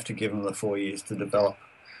ruckman. You have to give them the 4 years to develop.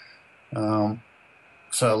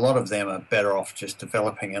 So a lot of them are better off just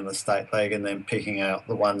developing in the state league and then picking out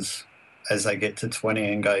the ones as they get to 20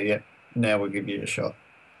 and go, yep, now we'll give you a shot.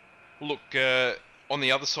 Look, on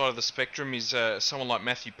the other side of the spectrum is someone like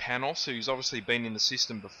Matthew Panos, who's obviously been in the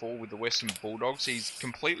system before with the Western Bulldogs. He's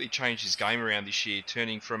completely changed his game around this year,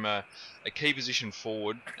 turning from a key position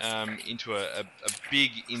forward into a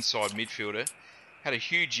big inside midfielder. Had a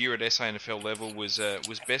huge year at SANFL level, was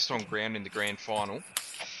best on ground in the grand final.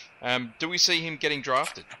 Do we see him getting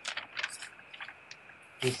drafted?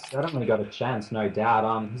 He's certainly got a chance, no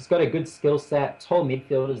doubt. He's got a good skill set. Tall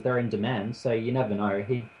midfielders, they're in demand, so you never know.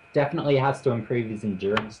 He definitely has to improve his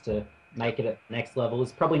endurance to make it at the next level.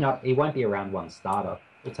 He won't be a round 1 starter.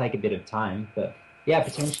 It'll take a bit of time, but yeah,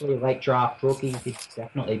 potentially a late draft rookie. He'd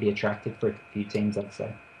definitely be attractive for a few teams, I'd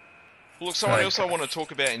say. Well, look, someone else I want to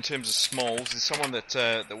talk about in terms of smalls is someone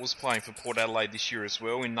that was playing for Port Adelaide this year as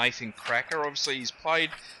well, in Nathan Cracker. Obviously, he's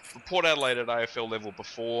played for Port Adelaide at AFL level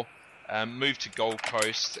before, moved to Gold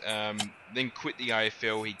Coast, then quit the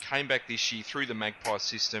AFL. He came back this year through the Magpie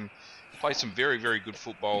system, played some very, very good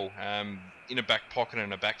football in a back pocket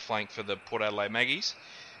and a back flank for the Port Adelaide Maggies.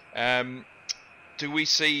 Do we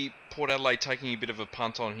see Port Adelaide taking a bit of a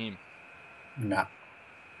punt on him? No.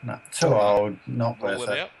 Too old, not worth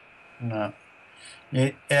it. No. Yeah,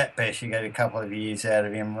 at best, you get a couple of years out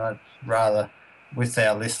of him. I'd rather, with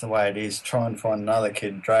our list the way it is, try and find another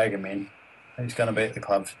kid, drag him in. He's going to be at the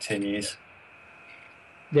club for 10 years.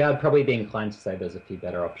 Yeah, I'd probably be inclined to say there's a few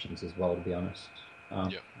better options as well, to be honest.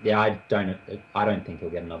 Yeah, I don't think he'll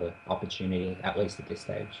get another opportunity, at least at this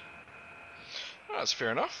stage. Oh, that's fair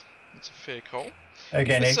enough. That's a fair call.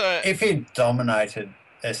 Again, if he dominated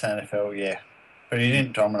SANFL, yeah. But he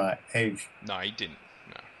didn't dominate. No, he didn't.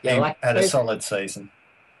 He had a solid season.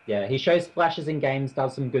 Yeah, he shows flashes in games,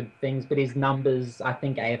 does some good things, but his numbers, I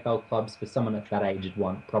think AFL clubs for someone at that age would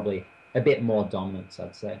want probably a bit more dominance,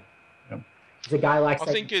 I'd say. Yep. He's a guy like...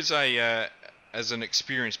 I think as an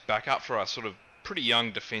experienced backup for a sort of pretty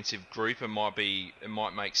young defensive group, it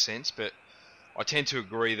might make sense, but I tend to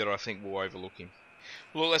agree that I think we'll overlook him.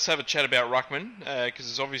 Well, let's have a chat about ruckman, because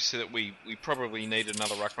it's obviously that we probably need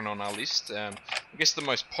another ruckman on our list. I guess the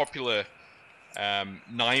most popular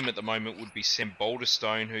name at the moment would be Sam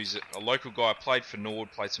Boulderstone, who's a local guy, played for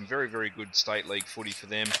Nord, played some very, very good state league footy for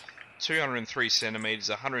them. 203 centimetres,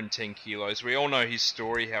 110 kilos. We all know his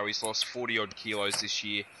story, how he's lost 40 odd kilos this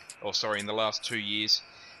year, in the last 2 years.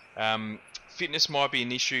 Fitness might be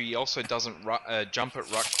an issue. He also doesn't jump at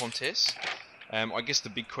ruck contests. I guess the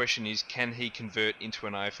big question is, can he convert into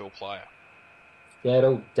an AFL player? Yeah,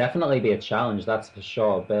 it'll definitely be a challenge, that's for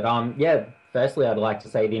sure. But yeah, firstly, I'd like to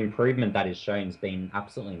say the improvement that he's shown has been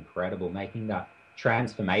absolutely incredible, making that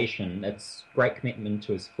transformation. It's great commitment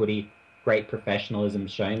to his footy, great professionalism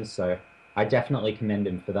shown, so I definitely commend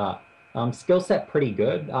him for that. Skill set pretty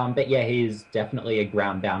good, but yeah, he is definitely a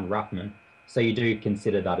ground-bound ruckman, so you do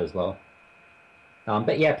consider that as well.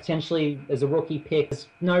 But yeah, potentially as a rookie pick, there's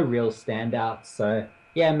no real standouts, so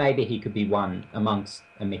yeah, maybe he could be one amongst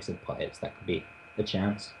a mix of players. That could be a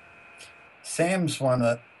chance. Sam's one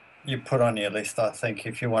that you put on your list, I think,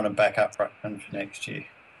 if you want to back up ruckman for next year.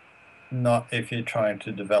 Not if you're trying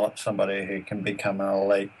to develop somebody who can become an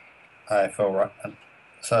elite AFL ruckman.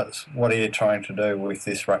 So what are you trying to do with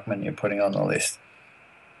this ruckman you're putting on the list?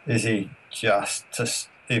 Is he just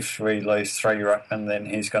if we lose 3 ruckmen, then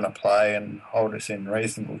he's going to play and hold us in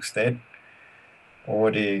reasonable stead?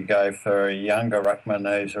 Or do you go for a younger ruckman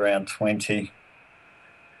who's around 20,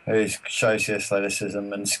 who shows you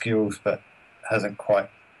athleticism and skills but hasn't quite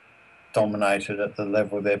dominated at the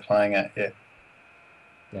level they're playing at yet?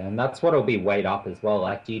 Yeah, and that's what will be weighed up as well.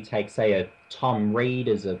 Like, do you take, say, a Tom Reed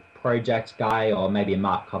as a project guy, or maybe a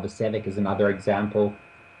Mark Kovacevic as another example?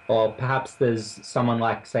 Or perhaps there's someone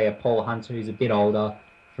like, say, a Paul Hunter who's a bit older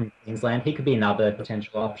from Queensland. He could be another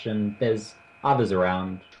potential option. There's others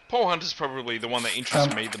around. Paul Hunter's probably the one that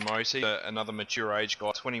interests me the most. He's another mature age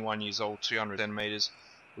guy, 21 years old, 200 centimetres,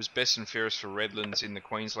 was best and fairest for Redlands in the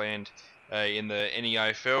Queensland in the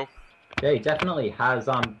NEAFL. Yeah, he definitely has.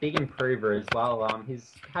 Big improver as well.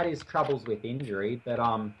 He's had his troubles with injury, but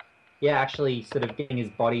yeah, actually sort of getting his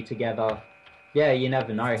body together. Yeah, you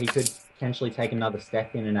never know. He could potentially take another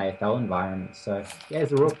step in an AFL environment. So yeah,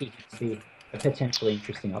 as a rookie, he could be a potentially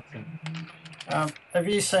interesting option. Have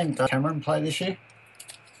you seen Doug Cameron play this year?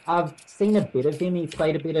 I've seen a bit of him. He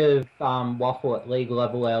played a bit of waffle at league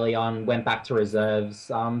level early on, went back to reserves.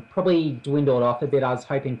 Probably dwindled off a bit. I was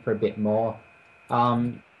hoping for a bit more.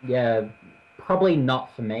 Yeah, probably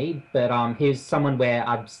not for me, but he's someone where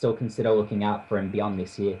I'd still consider looking out for him beyond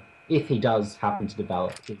this year, if he does happen to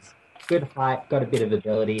develop. He's good height, got a bit of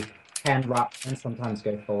ability, can ruck, and sometimes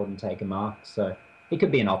go forward and take a mark. So he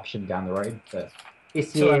could be an option down the road. But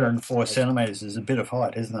this year, 204 centimetres is a bit of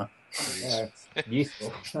height, isn't it? Yeah, it's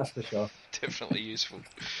useful, that's for sure. Definitely useful.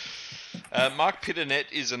 Mark Pitternet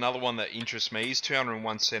is another one that interests me. He's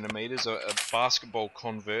 201 centimetres, a basketball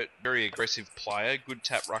convert, very aggressive player, good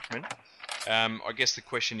tap ruckman. I guess the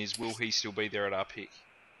question is, will he still be there at our pick?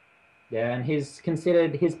 Yeah, and he's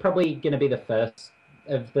probably going to be the first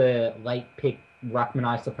of the late pick ruckman,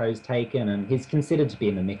 I suppose, taken, and he's considered to be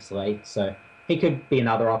in the mix late, so he could be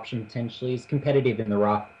another option potentially. He's competitive in the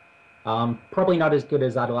ruck. Probably not as good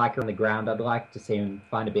as I'd like on the ground. I'd like to see him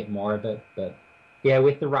find a bit more of it, but yeah,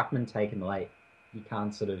 with the ruckman taken late, you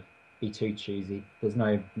can't sort of be too choosy. There's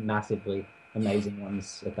no massively amazing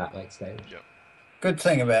ones at that late stage. Yep. Good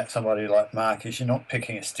thing about somebody like Mark is you're not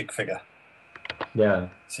picking a stick figure. Yeah.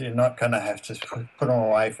 So you're not going to have to put them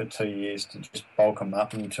away for 2 years to just bulk them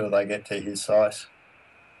up until they get to his size.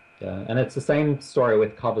 Yeah, and it's the same story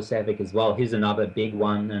with Kovacevic as well. He's another big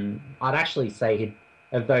one, and I'd actually say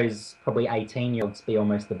of those probably 18-year-olds be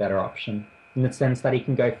almost the better option in the sense that he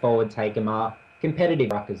can go forward, take him up,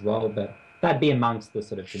 competitive ruck as well, but that'd be amongst the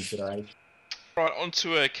sort of consideration. Right, on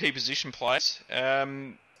to key position players.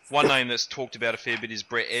 One name that's talked about a fair bit is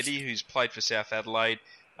Brett Eddy, who's played for South Adelaide,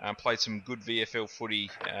 played some good VFL footy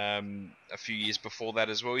a few years before that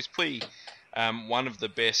as well. He's probably one of the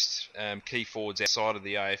best key forwards outside of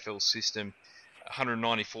the AFL system.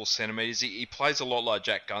 194 centimetres. He plays a lot like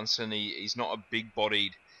Jack Gunson. He's not a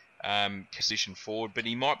big-bodied position forward, but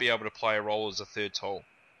he might be able to play a role as a third tall.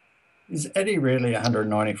 Is Eddie really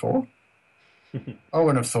 194? I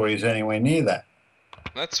wouldn't have thought he was anywhere near that.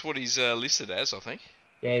 That's what he's listed as, I think.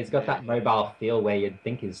 Yeah, he's got that mobile feel where you'd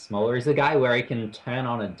think he's smaller. He's a guy where he can turn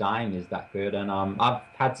on a dime is that good. And I've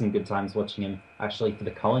had some good times watching him actually for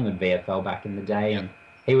the Collingwood VFL back in the day. And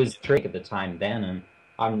he was terrific at the time then. And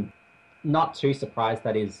I'm not too surprised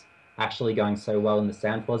that he's actually going so well in the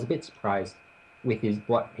SANFL. I was a bit surprised with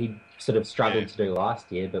what he sort of struggled to do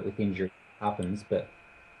last year, but with injury happens. But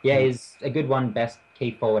yeah, he's a good one, best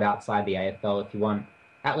key forward outside the AFL. If you want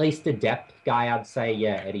at least a depth guy, I'd say,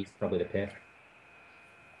 yeah, Eddie's probably the pick.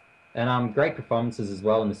 And great performances as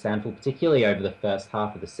well in the SANFL, particularly over the first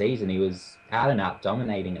half of the season. He was out and out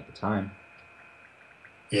dominating at the time.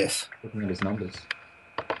 Yes. Looking at his numbers.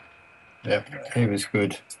 Yep, he was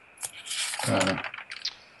good.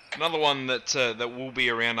 Another one that will be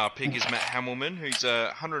around our pick is Matt Hamilman, who's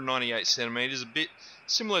 198 centimetres, a bit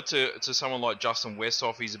similar to someone like Justin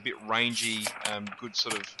Westhoff. He's a bit rangy, good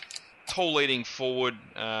sort of tall leading forward,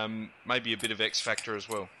 maybe a bit of X factor as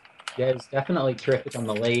well. Yeah, he's definitely terrific on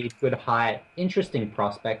the lead, good height, interesting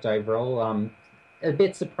prospect overall. A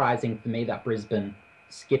bit surprising for me that Brisbane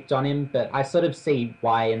skipped on him, but I sort of see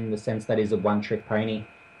why in the sense that he's a one-trick pony.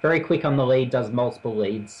 Very quick on the lead, does multiple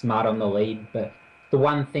leads, smart on the lead, but the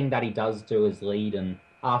one thing that he does do is lead, and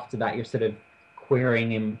after that you're sort of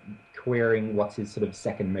querying what's his sort of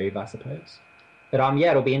second move, I suppose. But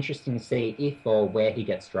yeah, it'll be interesting to see if or where he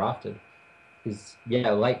gets drafted. Because,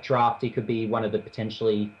 yeah, late draft, he could be one of the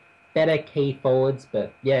potentially better key forwards,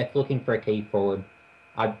 but yeah, if looking for a key forward,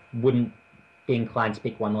 I wouldn't be inclined to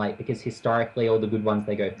pick one late because historically all the good ones,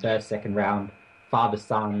 they go first, second round,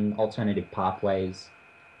 father-son, alternative pathways.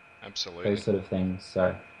 Absolutely. Those sort of things.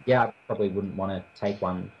 So, yeah, I probably wouldn't want to take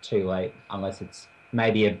one too late unless it's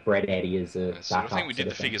maybe a Brett Eddy as a backup. I think we did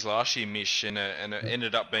the figures last year, Mish, and it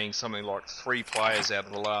ended up being something like 3 players out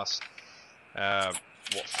of the last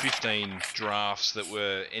 15 drafts that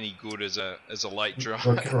were any good as a late draft.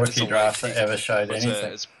 Rookie draft that ever showed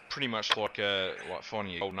anything. It's pretty much like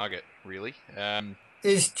finding a gold nugget, really.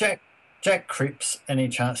 Is Jack Cripps any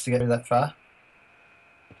chance to get that far?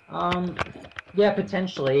 Yeah,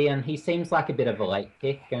 potentially, and he seems like a bit of a late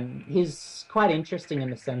pick, and he's quite interesting in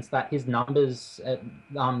the sense that his numbers at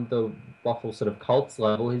the Waffle sort of Colts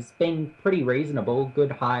level has been pretty reasonable,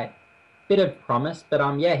 good height, bit of promise, but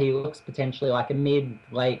yeah, he looks potentially like a mid,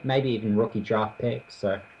 late, maybe even rookie draft pick,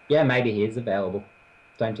 so yeah, maybe he is available.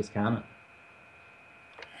 Don't discount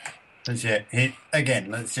it. Yeah,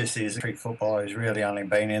 let's just see, he's a Creek footballer who's really only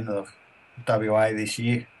been in the WA this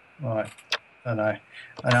year. Right. I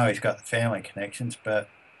know he's got the family connections, but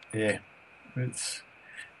yeah,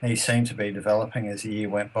 he seemed to be developing as the year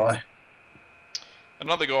went by.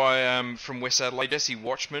 Another guy from West Adelaide, Jesse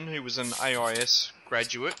Watchman, who was an AIS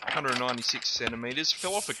graduate, 196 centimetres,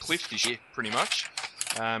 fell off a cliff this year, pretty much,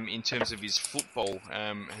 in terms of his football.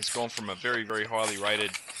 Has gone from a very, very highly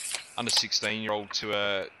rated under 16-year-old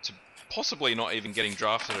to possibly not even getting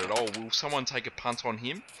drafted at all. Will someone take a punt on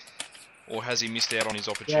him, or has he missed out on his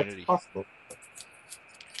opportunity? Yeah, it's possible.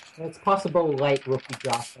 It's possible late rookie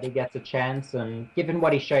draft that he gets a chance, and given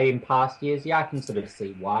what he showed in past years, yeah, I can sort of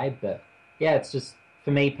see why, but yeah, it's just,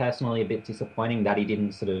 for me personally, a bit disappointing that he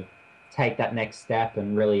didn't sort of take that next step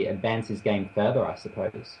and really advance his game further, I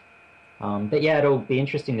suppose. But yeah, it'll be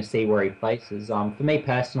interesting to see where he places. For me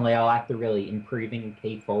personally, I like the really improving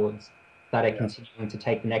key forwards that are continuing to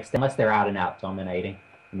take the next step, unless they're out and out dominating,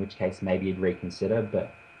 in which case maybe you'd reconsider,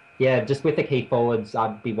 but yeah, just with the key forwards,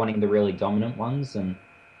 I'd be wanting the really dominant ones, and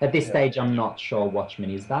at this stage, I'm not sure Watchman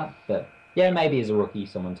is that, but yeah, maybe as a rookie,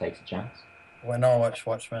 someone takes a chance. When I watched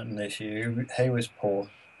Watchman this year, he was poor.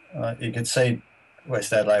 You could see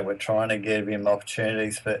West Adelaide were trying to give him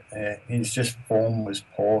opportunities, but his just form was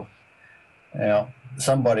poor. Now,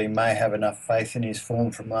 somebody may have enough faith in his form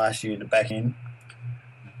from last year to back in,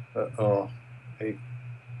 but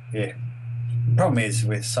the problem is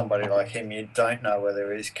with somebody like him, you don't know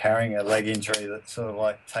whether he's carrying a leg injury that sort of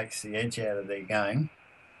like takes the edge out of their game.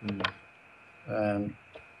 When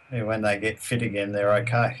they get fit again, they're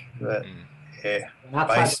okay. But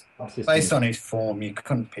based on his form, you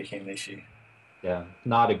couldn't pick him this year. Yeah,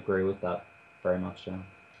 no, I'd agree with that very much. Yeah.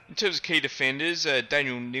 In terms of key defenders,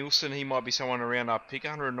 Daniel Nielsen, he might be someone around our pick,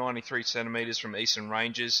 193 centimetres from Eastern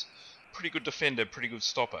Rangers. Pretty good defender, pretty good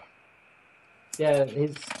stopper. Yeah,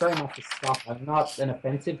 he's very much a stopper, not an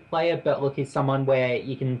offensive player, but look, he's someone where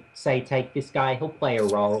you can say, take this guy, he'll play a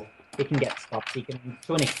role. He can get stops. He can,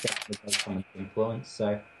 to an extent, have someone's influence.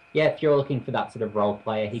 So, yeah, if you're looking for that sort of role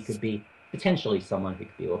player, he could be potentially someone who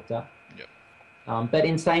could be looked at. Yep. But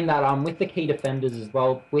in saying that, with the key defenders as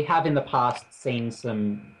well, we have in the past seen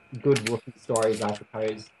some good rookie stories, I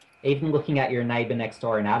suppose. Even looking at your neighbour next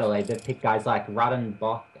door in Adelaide, they've picked guys like Rudden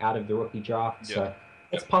Bock out of the rookie draft. Yep. So,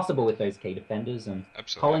 it's possible with those key defenders. And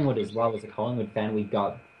Absolutely. Collingwood as well. As a Collingwood fan, we've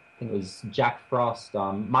got, I think it was Jack Frost,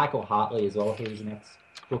 Michael Hartley as well. He was an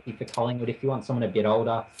ex-rookie for Collingwood. If you want someone a bit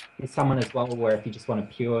older, there's someone as well where if you just want a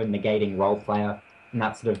pure negating role player in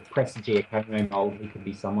that sort of Prestigiacomo mould, he could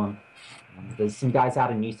be someone. There's some guys out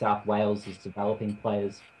in New South Wales as developing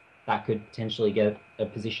players that could potentially get a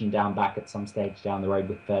position down back at some stage down the road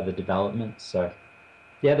with further development. So,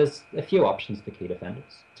 yeah, there's a few options for key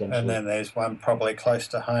defenders. And then there's one probably close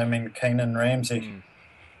to home in Keenan Ramsey.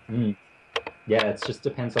 Yeah, it just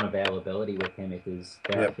depends on availability with him. If he's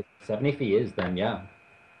there at 57, if he is, then yeah,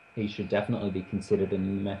 he should definitely be considered in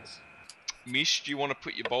the mix. Mish, do you want to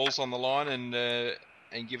put your bowls on the line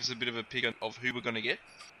and give us a bit of a pick of who we're going to get?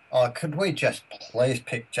 Oh, could we just please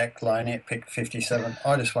pick Jack Loney at pick 57?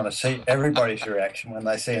 I just want to see everybody's reaction when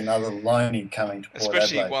they see another Loney coming to Port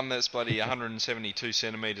Especially Adelaide. one that's bloody 172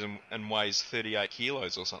 centimetres and weighs 38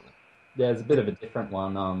 kilos or something. There's a bit of a different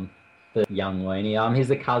one for young Loney. He's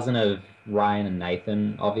a cousin of Ryan and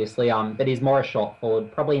Nathan, obviously, but he's more a short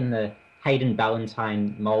forward, probably in the Hayden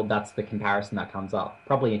Ballantyne mould. That's the comparison that comes up.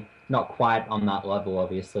 Probably not quite on that level,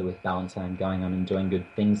 obviously, with Ballantyne going on and doing good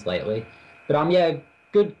things lately. But yeah,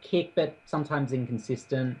 good kick, but sometimes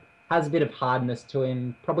inconsistent. Has a bit of hardness to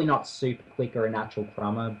him. Probably not super quick or a natural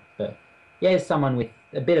crummer, but yeah, someone with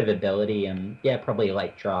a bit of ability, and yeah, probably a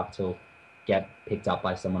late draft he'll get picked up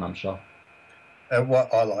by someone, I'm sure.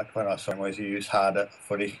 What I liked when I saw him was he used hard at the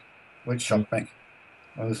footy, which shocked me.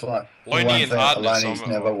 I was like, Loney and hardness. Loney's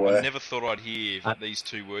I never thought I'd hear these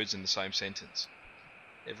two words in the same sentence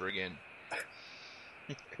ever again.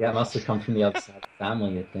 Yeah, it must have come from the other side of the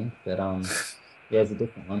family, you'd think. But yeah, it's a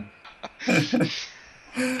different one.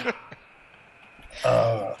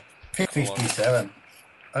 57.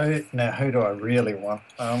 Now, who do I really want?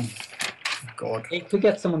 God. You could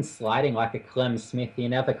get someone sliding like a Clem Smith. You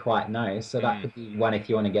never quite know. So that could be one if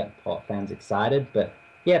you want to get Port fans excited. But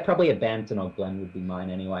yeah, probably a Banton or Glenn would be mine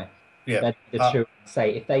anyway. Yeah. The two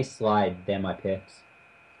say if they slide, they're my picks.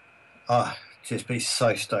 Just be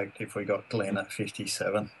so stoked if we got Glenn at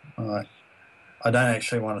 57. I don't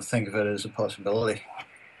actually want to think of it as a possibility.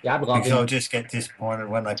 Yeah, I'd love because him. I'll just get disappointed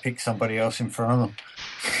when they pick somebody else in front of them.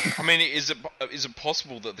 I mean, is it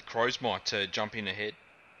possible that the Crows might jump in ahead?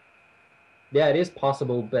 Yeah, it is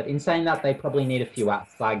possible, but in saying that, they probably need a few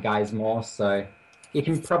outside guys more, so you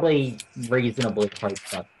can probably reasonably hope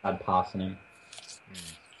that I'd pass on him.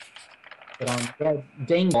 But yeah,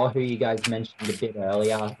 Dean Moore, who you guys mentioned a bit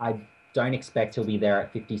earlier, I don't expect he'll be there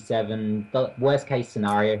at 57. The worst case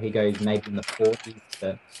scenario, he goes maybe in the 40s,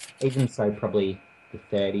 but even so, probably the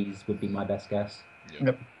 30s would be my best guess.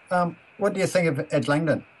 Yep. What do you think of Ed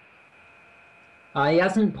Langdon? He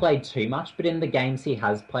hasn't played too much, but in the games he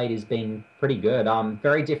has played, he's been pretty good.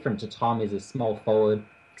 Very different to Tom. He's a small forward,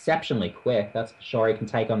 exceptionally quick, that's for sure. He can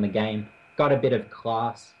take on the game. Got a bit of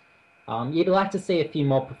class. You'd like to see a few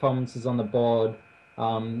more performances on the board.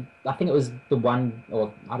 I think it was the one,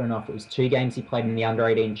 or I don't know if it was 2 games he played in the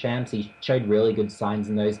under-18 champs. He showed really good signs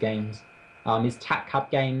in those games. His TAC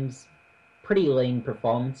Cup games, pretty lean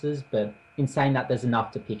performances, but in saying that, there's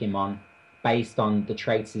enough to pick him on based on the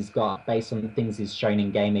traits he's got, based on the things he's shown in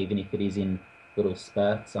game, even if it is in little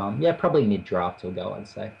spurts. Yeah, probably mid-draft he'll go, I'd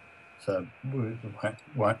say. So,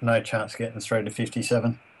 no chance getting straight to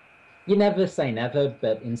 57? You never say never,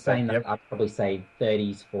 but in saying that, I'd probably say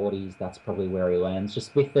 30s, 40s, that's probably where he lands.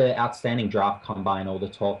 Just with the outstanding draft combine, all the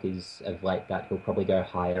talk is of late that he'll probably go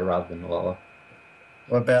higher rather than lower.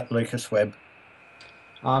 What about Lucas Webb?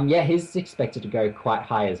 Yeah, he's expected to go quite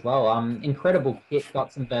high as well. Incredible kit,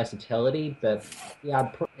 got some versatility, but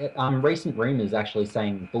yeah, recent rumours actually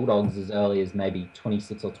saying Bulldogs as early as maybe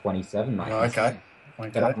 26 or 27. Okay.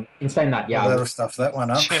 But, in saying that, yeah. That'll stuff that one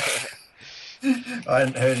up. I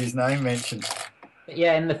hadn't heard his name mentioned. But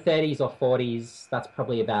yeah, in the 30s or 40s, that's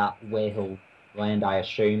probably about where he'll land, I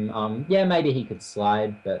assume. Yeah, maybe he could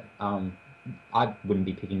slide, but I wouldn't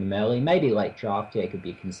be picking him early. Maybe late draft, yeah, it could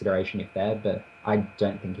be a consideration if there, but I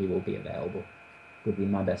don't think he will be available. Would be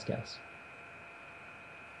my best guess.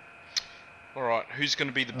 All right, who's going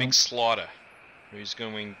to be the big slider? Who's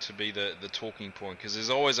going to be the talking point? Because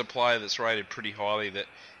there's always a player that's rated pretty highly that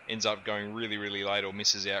ends up going really, really late or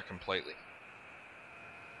misses out completely.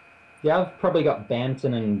 Yeah, I've probably got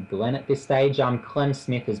Banton and Glenn at this stage. Clem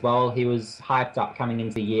Smith as well. He was hyped up coming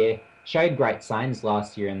into the year. Showed great signs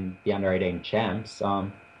last year in the under-18 champs.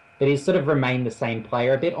 But he's sort of remained the same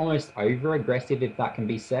player, a bit almost over-aggressive, if that can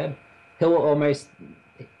be said.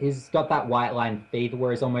 He's got that white line fever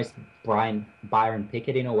where he's almost Byron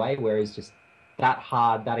Pickett in a way, where he's just that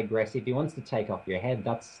hard, that aggressive. He wants to take off your head.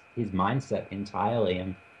 That's his mindset entirely.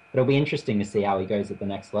 And it'll be interesting to see how he goes at the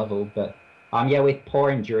next level. But Yeah, with poor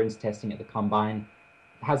endurance testing at the combine,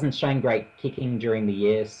 hasn't shown great kicking during the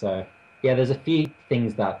year. So yeah, there's a few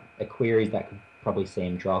things that are queries that could probably see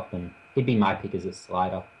him drop, and he'd be my pick as a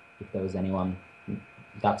slider if there was anyone.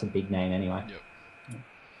 That's a big name anyway.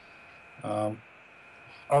 Yep.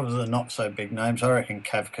 Of the not so big names, I reckon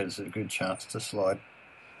Kafka's a good chance to slide.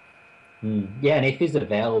 Yeah, and if he's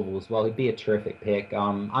available as well, he'd be a terrific pick.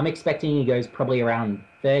 I'm expecting he goes probably around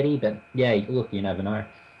 30, but yeah, look, you never know.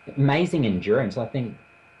 Amazing endurance. I think,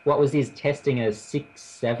 what was his testing, a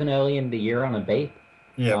 6-7 early in the year on a beep?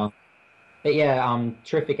 Yeah. But yeah,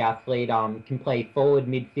 terrific athlete. Can play forward,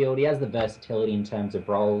 midfield. He has the versatility in terms of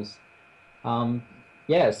roles.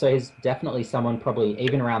 Yeah, so he's definitely someone probably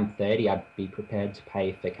even around 30 I'd be prepared to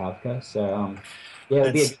pay for Kavka. So yeah,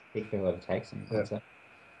 it'll be a good pick for whoever takes him. Yeah.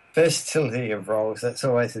 Versatility of roles, that's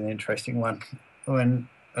always an interesting one. And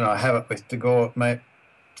I have it with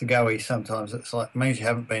Degoe sometimes, it's like, means you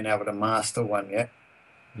haven't been able to master one yet.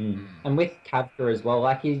 And with Kavka as well,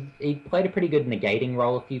 like he played a pretty good negating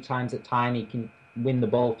role a few times at time. He can win the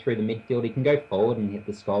ball through the midfield. He can go forward and hit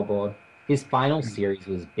the scoreboard. His final series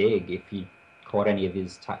was big. If you caught any of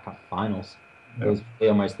his TAC Cup finals, he was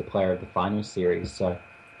almost the player of the final series. So,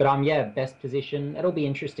 but yeah, best position. It'll be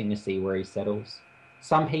interesting to see where he settles.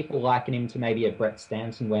 Some people liken him to maybe a Brett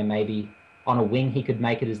Stanton, where maybe on a wing he could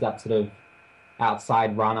make it as that sort of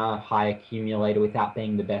outside runner, high accumulator without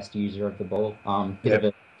being the best user of the ball. Bit of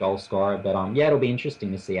a goal scorer, but yeah, it'll be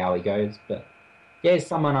interesting to see how he goes. But yeah, he's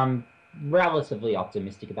someone I'm relatively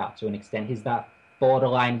optimistic about to an extent. He's that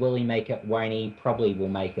borderline, will he make it, won't he? Probably will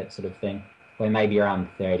make it sort of thing. Where maybe around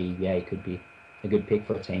 30, yeah, he could be a good pick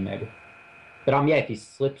for a team maybe. But yeah, if he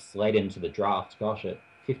slips late into the draft, gosh, at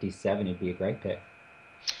 57, he'd be a great pick.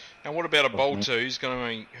 Now, what about a bolter? Who's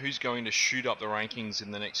going to shoot up the rankings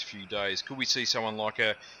in the next few days? Could we see someone like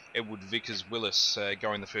a Edward Vickers-Willis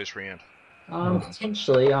go in the first round?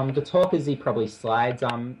 Potentially. The talk is he probably slides.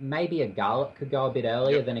 Maybe a Garlic could go a bit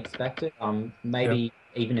earlier than expected. Maybe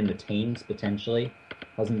even in the teens potentially.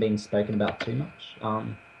 Hasn't been spoken about too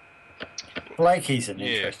much. Blakey's an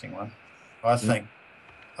interesting one. I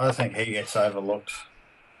think he gets overlooked,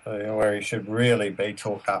 where he should really be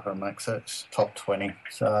talked up and makes it top 20.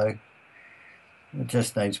 So it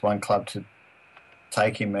just needs one club to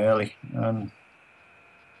take him early. And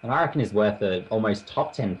I reckon he's worth almost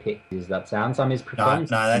top 10 pick. Does that sound? His performance.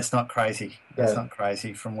 No, that's not crazy. That's not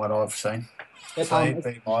crazy from what I've seen. So he'd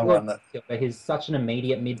be my one that. He's such an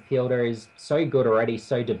immediate midfielder. He's so good already,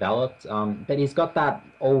 so developed. But he's got that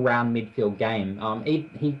all-round midfield game.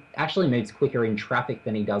 He actually moves quicker in traffic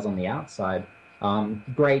than he does on the outside.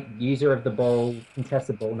 Great user of the ball,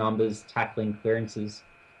 contested ball numbers, tackling, clearances.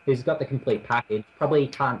 He's got the complete package. Probably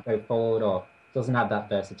can't go forward or doesn't have that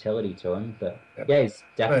versatility to him. But yeah, he's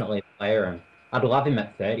definitely a player. And I'd love him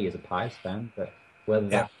at 30 as a Pies fan. But whether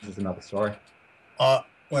that is another story.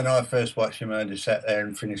 When I first watched him, I just sat there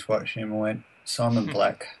and finished watching him and went, Simon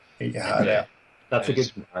Black, eat your heart out. That's a good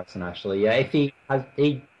comparison, actually. Yeah, if he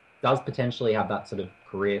does potentially have that sort of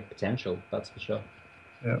career potential, that's for sure.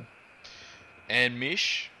 Yeah. And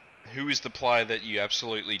Mish, who is the player that you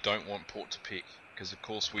absolutely don't want Port to pick? Because, of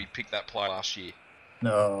course, we picked that player last year.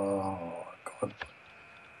 No, God.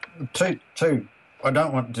 Two. I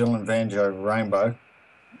don't want Dylan Vanjo Rainbow.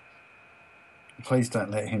 Please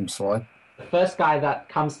don't let him slide. The first guy that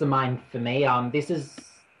comes to mind for me, I've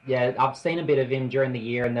seen a bit of him during the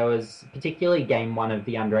year, and there was particularly game 1 of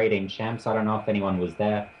the under-18 champs. I don't know if anyone was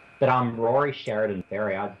there, but Rory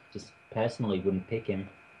Sheridan-Ferry, I just personally wouldn't pick him.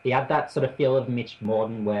 He had that sort of feel of Mitch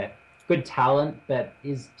Morton, where good talent, but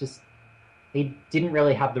he didn't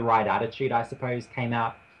really have the right attitude, I suppose. Came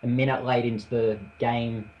out a minute late into the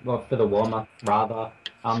game, well, for the warm-up, rather.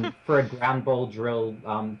 For a ground ball drill,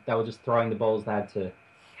 they were just throwing the balls. They had to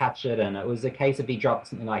catch it, and it was a case of he dropped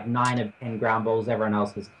something like 9 of 10 ground balls. Everyone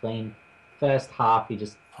else was clean. First half, he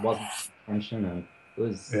just wasn't paying attention, and it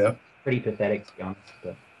was pretty pathetic, to be honest.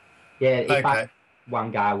 But yeah, if I one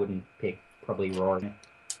guy I wouldn't pick, probably Rory.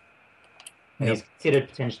 And he's considered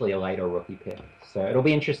potentially a later rookie pick. So it'll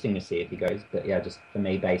be interesting to see if he goes. But yeah, just for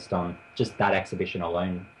me, based on just that exhibition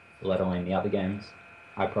alone, let alone the other games,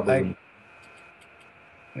 I probably wouldn't.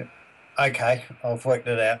 Yep. Okay, I've worked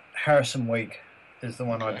it out. Harrison Week is the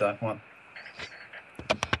one I don't want.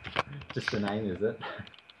 Just the name, is it?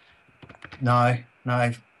 No.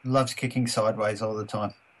 Loves kicking sideways all the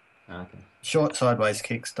time. Okay. Short sideways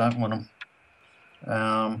kicks, don't want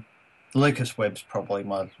them. Lucas Webb's probably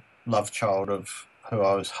my love child of who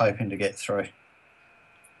I was hoping to get through.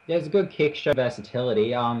 There's a good kick, show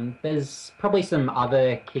versatility. There's probably some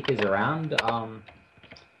other kickers around.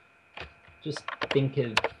 Just think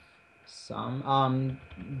of some.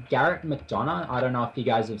 Garrett McDonough, I don't know if you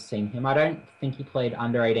guys have seen him. I don't think he played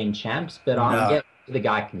under-18 champs, but No. the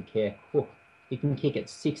guy can kick. Whew. He can kick at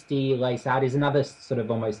 60, lace out. He's another sort of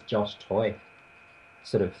almost Josh Toy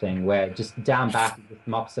sort of thing, where just down back, he just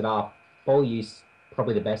mops it up. Ball use,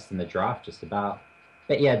 probably the best in the draft, just about.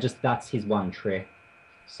 But yeah, just that's his one trick.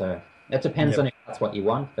 So it depends on if that's what you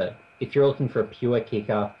want, but if you're looking for a pure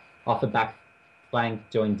kicker off a back flank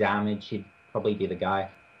doing damage, he'd probably be the guy.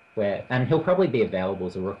 And he'll probably be available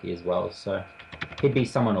as a rookie as well, so he'd be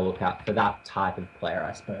someone to look out for that type of player,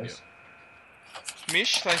 I suppose.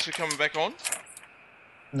 Mish, thanks for coming back on.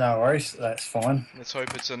 No worries, that's fine. Let's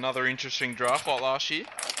hope it's another interesting draft like last year.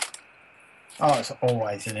 Oh, it's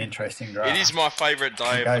always an interesting draft. It is my favourite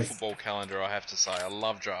day of Okay. the football calendar, I have to say. I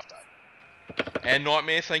love draft day. And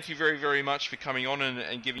Knightmare, thank you very, very much for coming on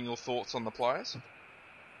and giving your thoughts on the players.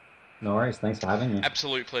 No worries, thanks for having me.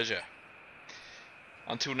 Absolute pleasure.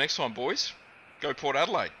 Until next time, boys, go Port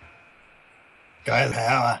Adelaide. Go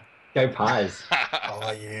Power. Go Pies.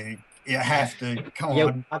 Oh, you have to. Come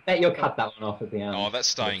on. I bet you'll cut that one off at the end. Oh, that's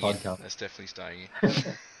staying in. podcast. That's definitely staying in.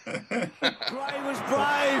 Gray was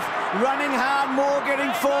brave, running hard, Moore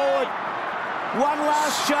getting forward. One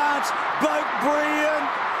last chance, Boat brilliant,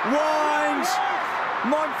 winds.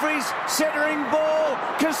 Montfrey's centering ball,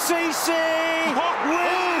 Cassisi,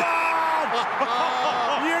 Willard.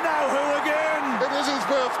 You know who again? It is his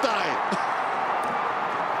birthday.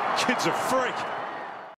 Kid's a freak.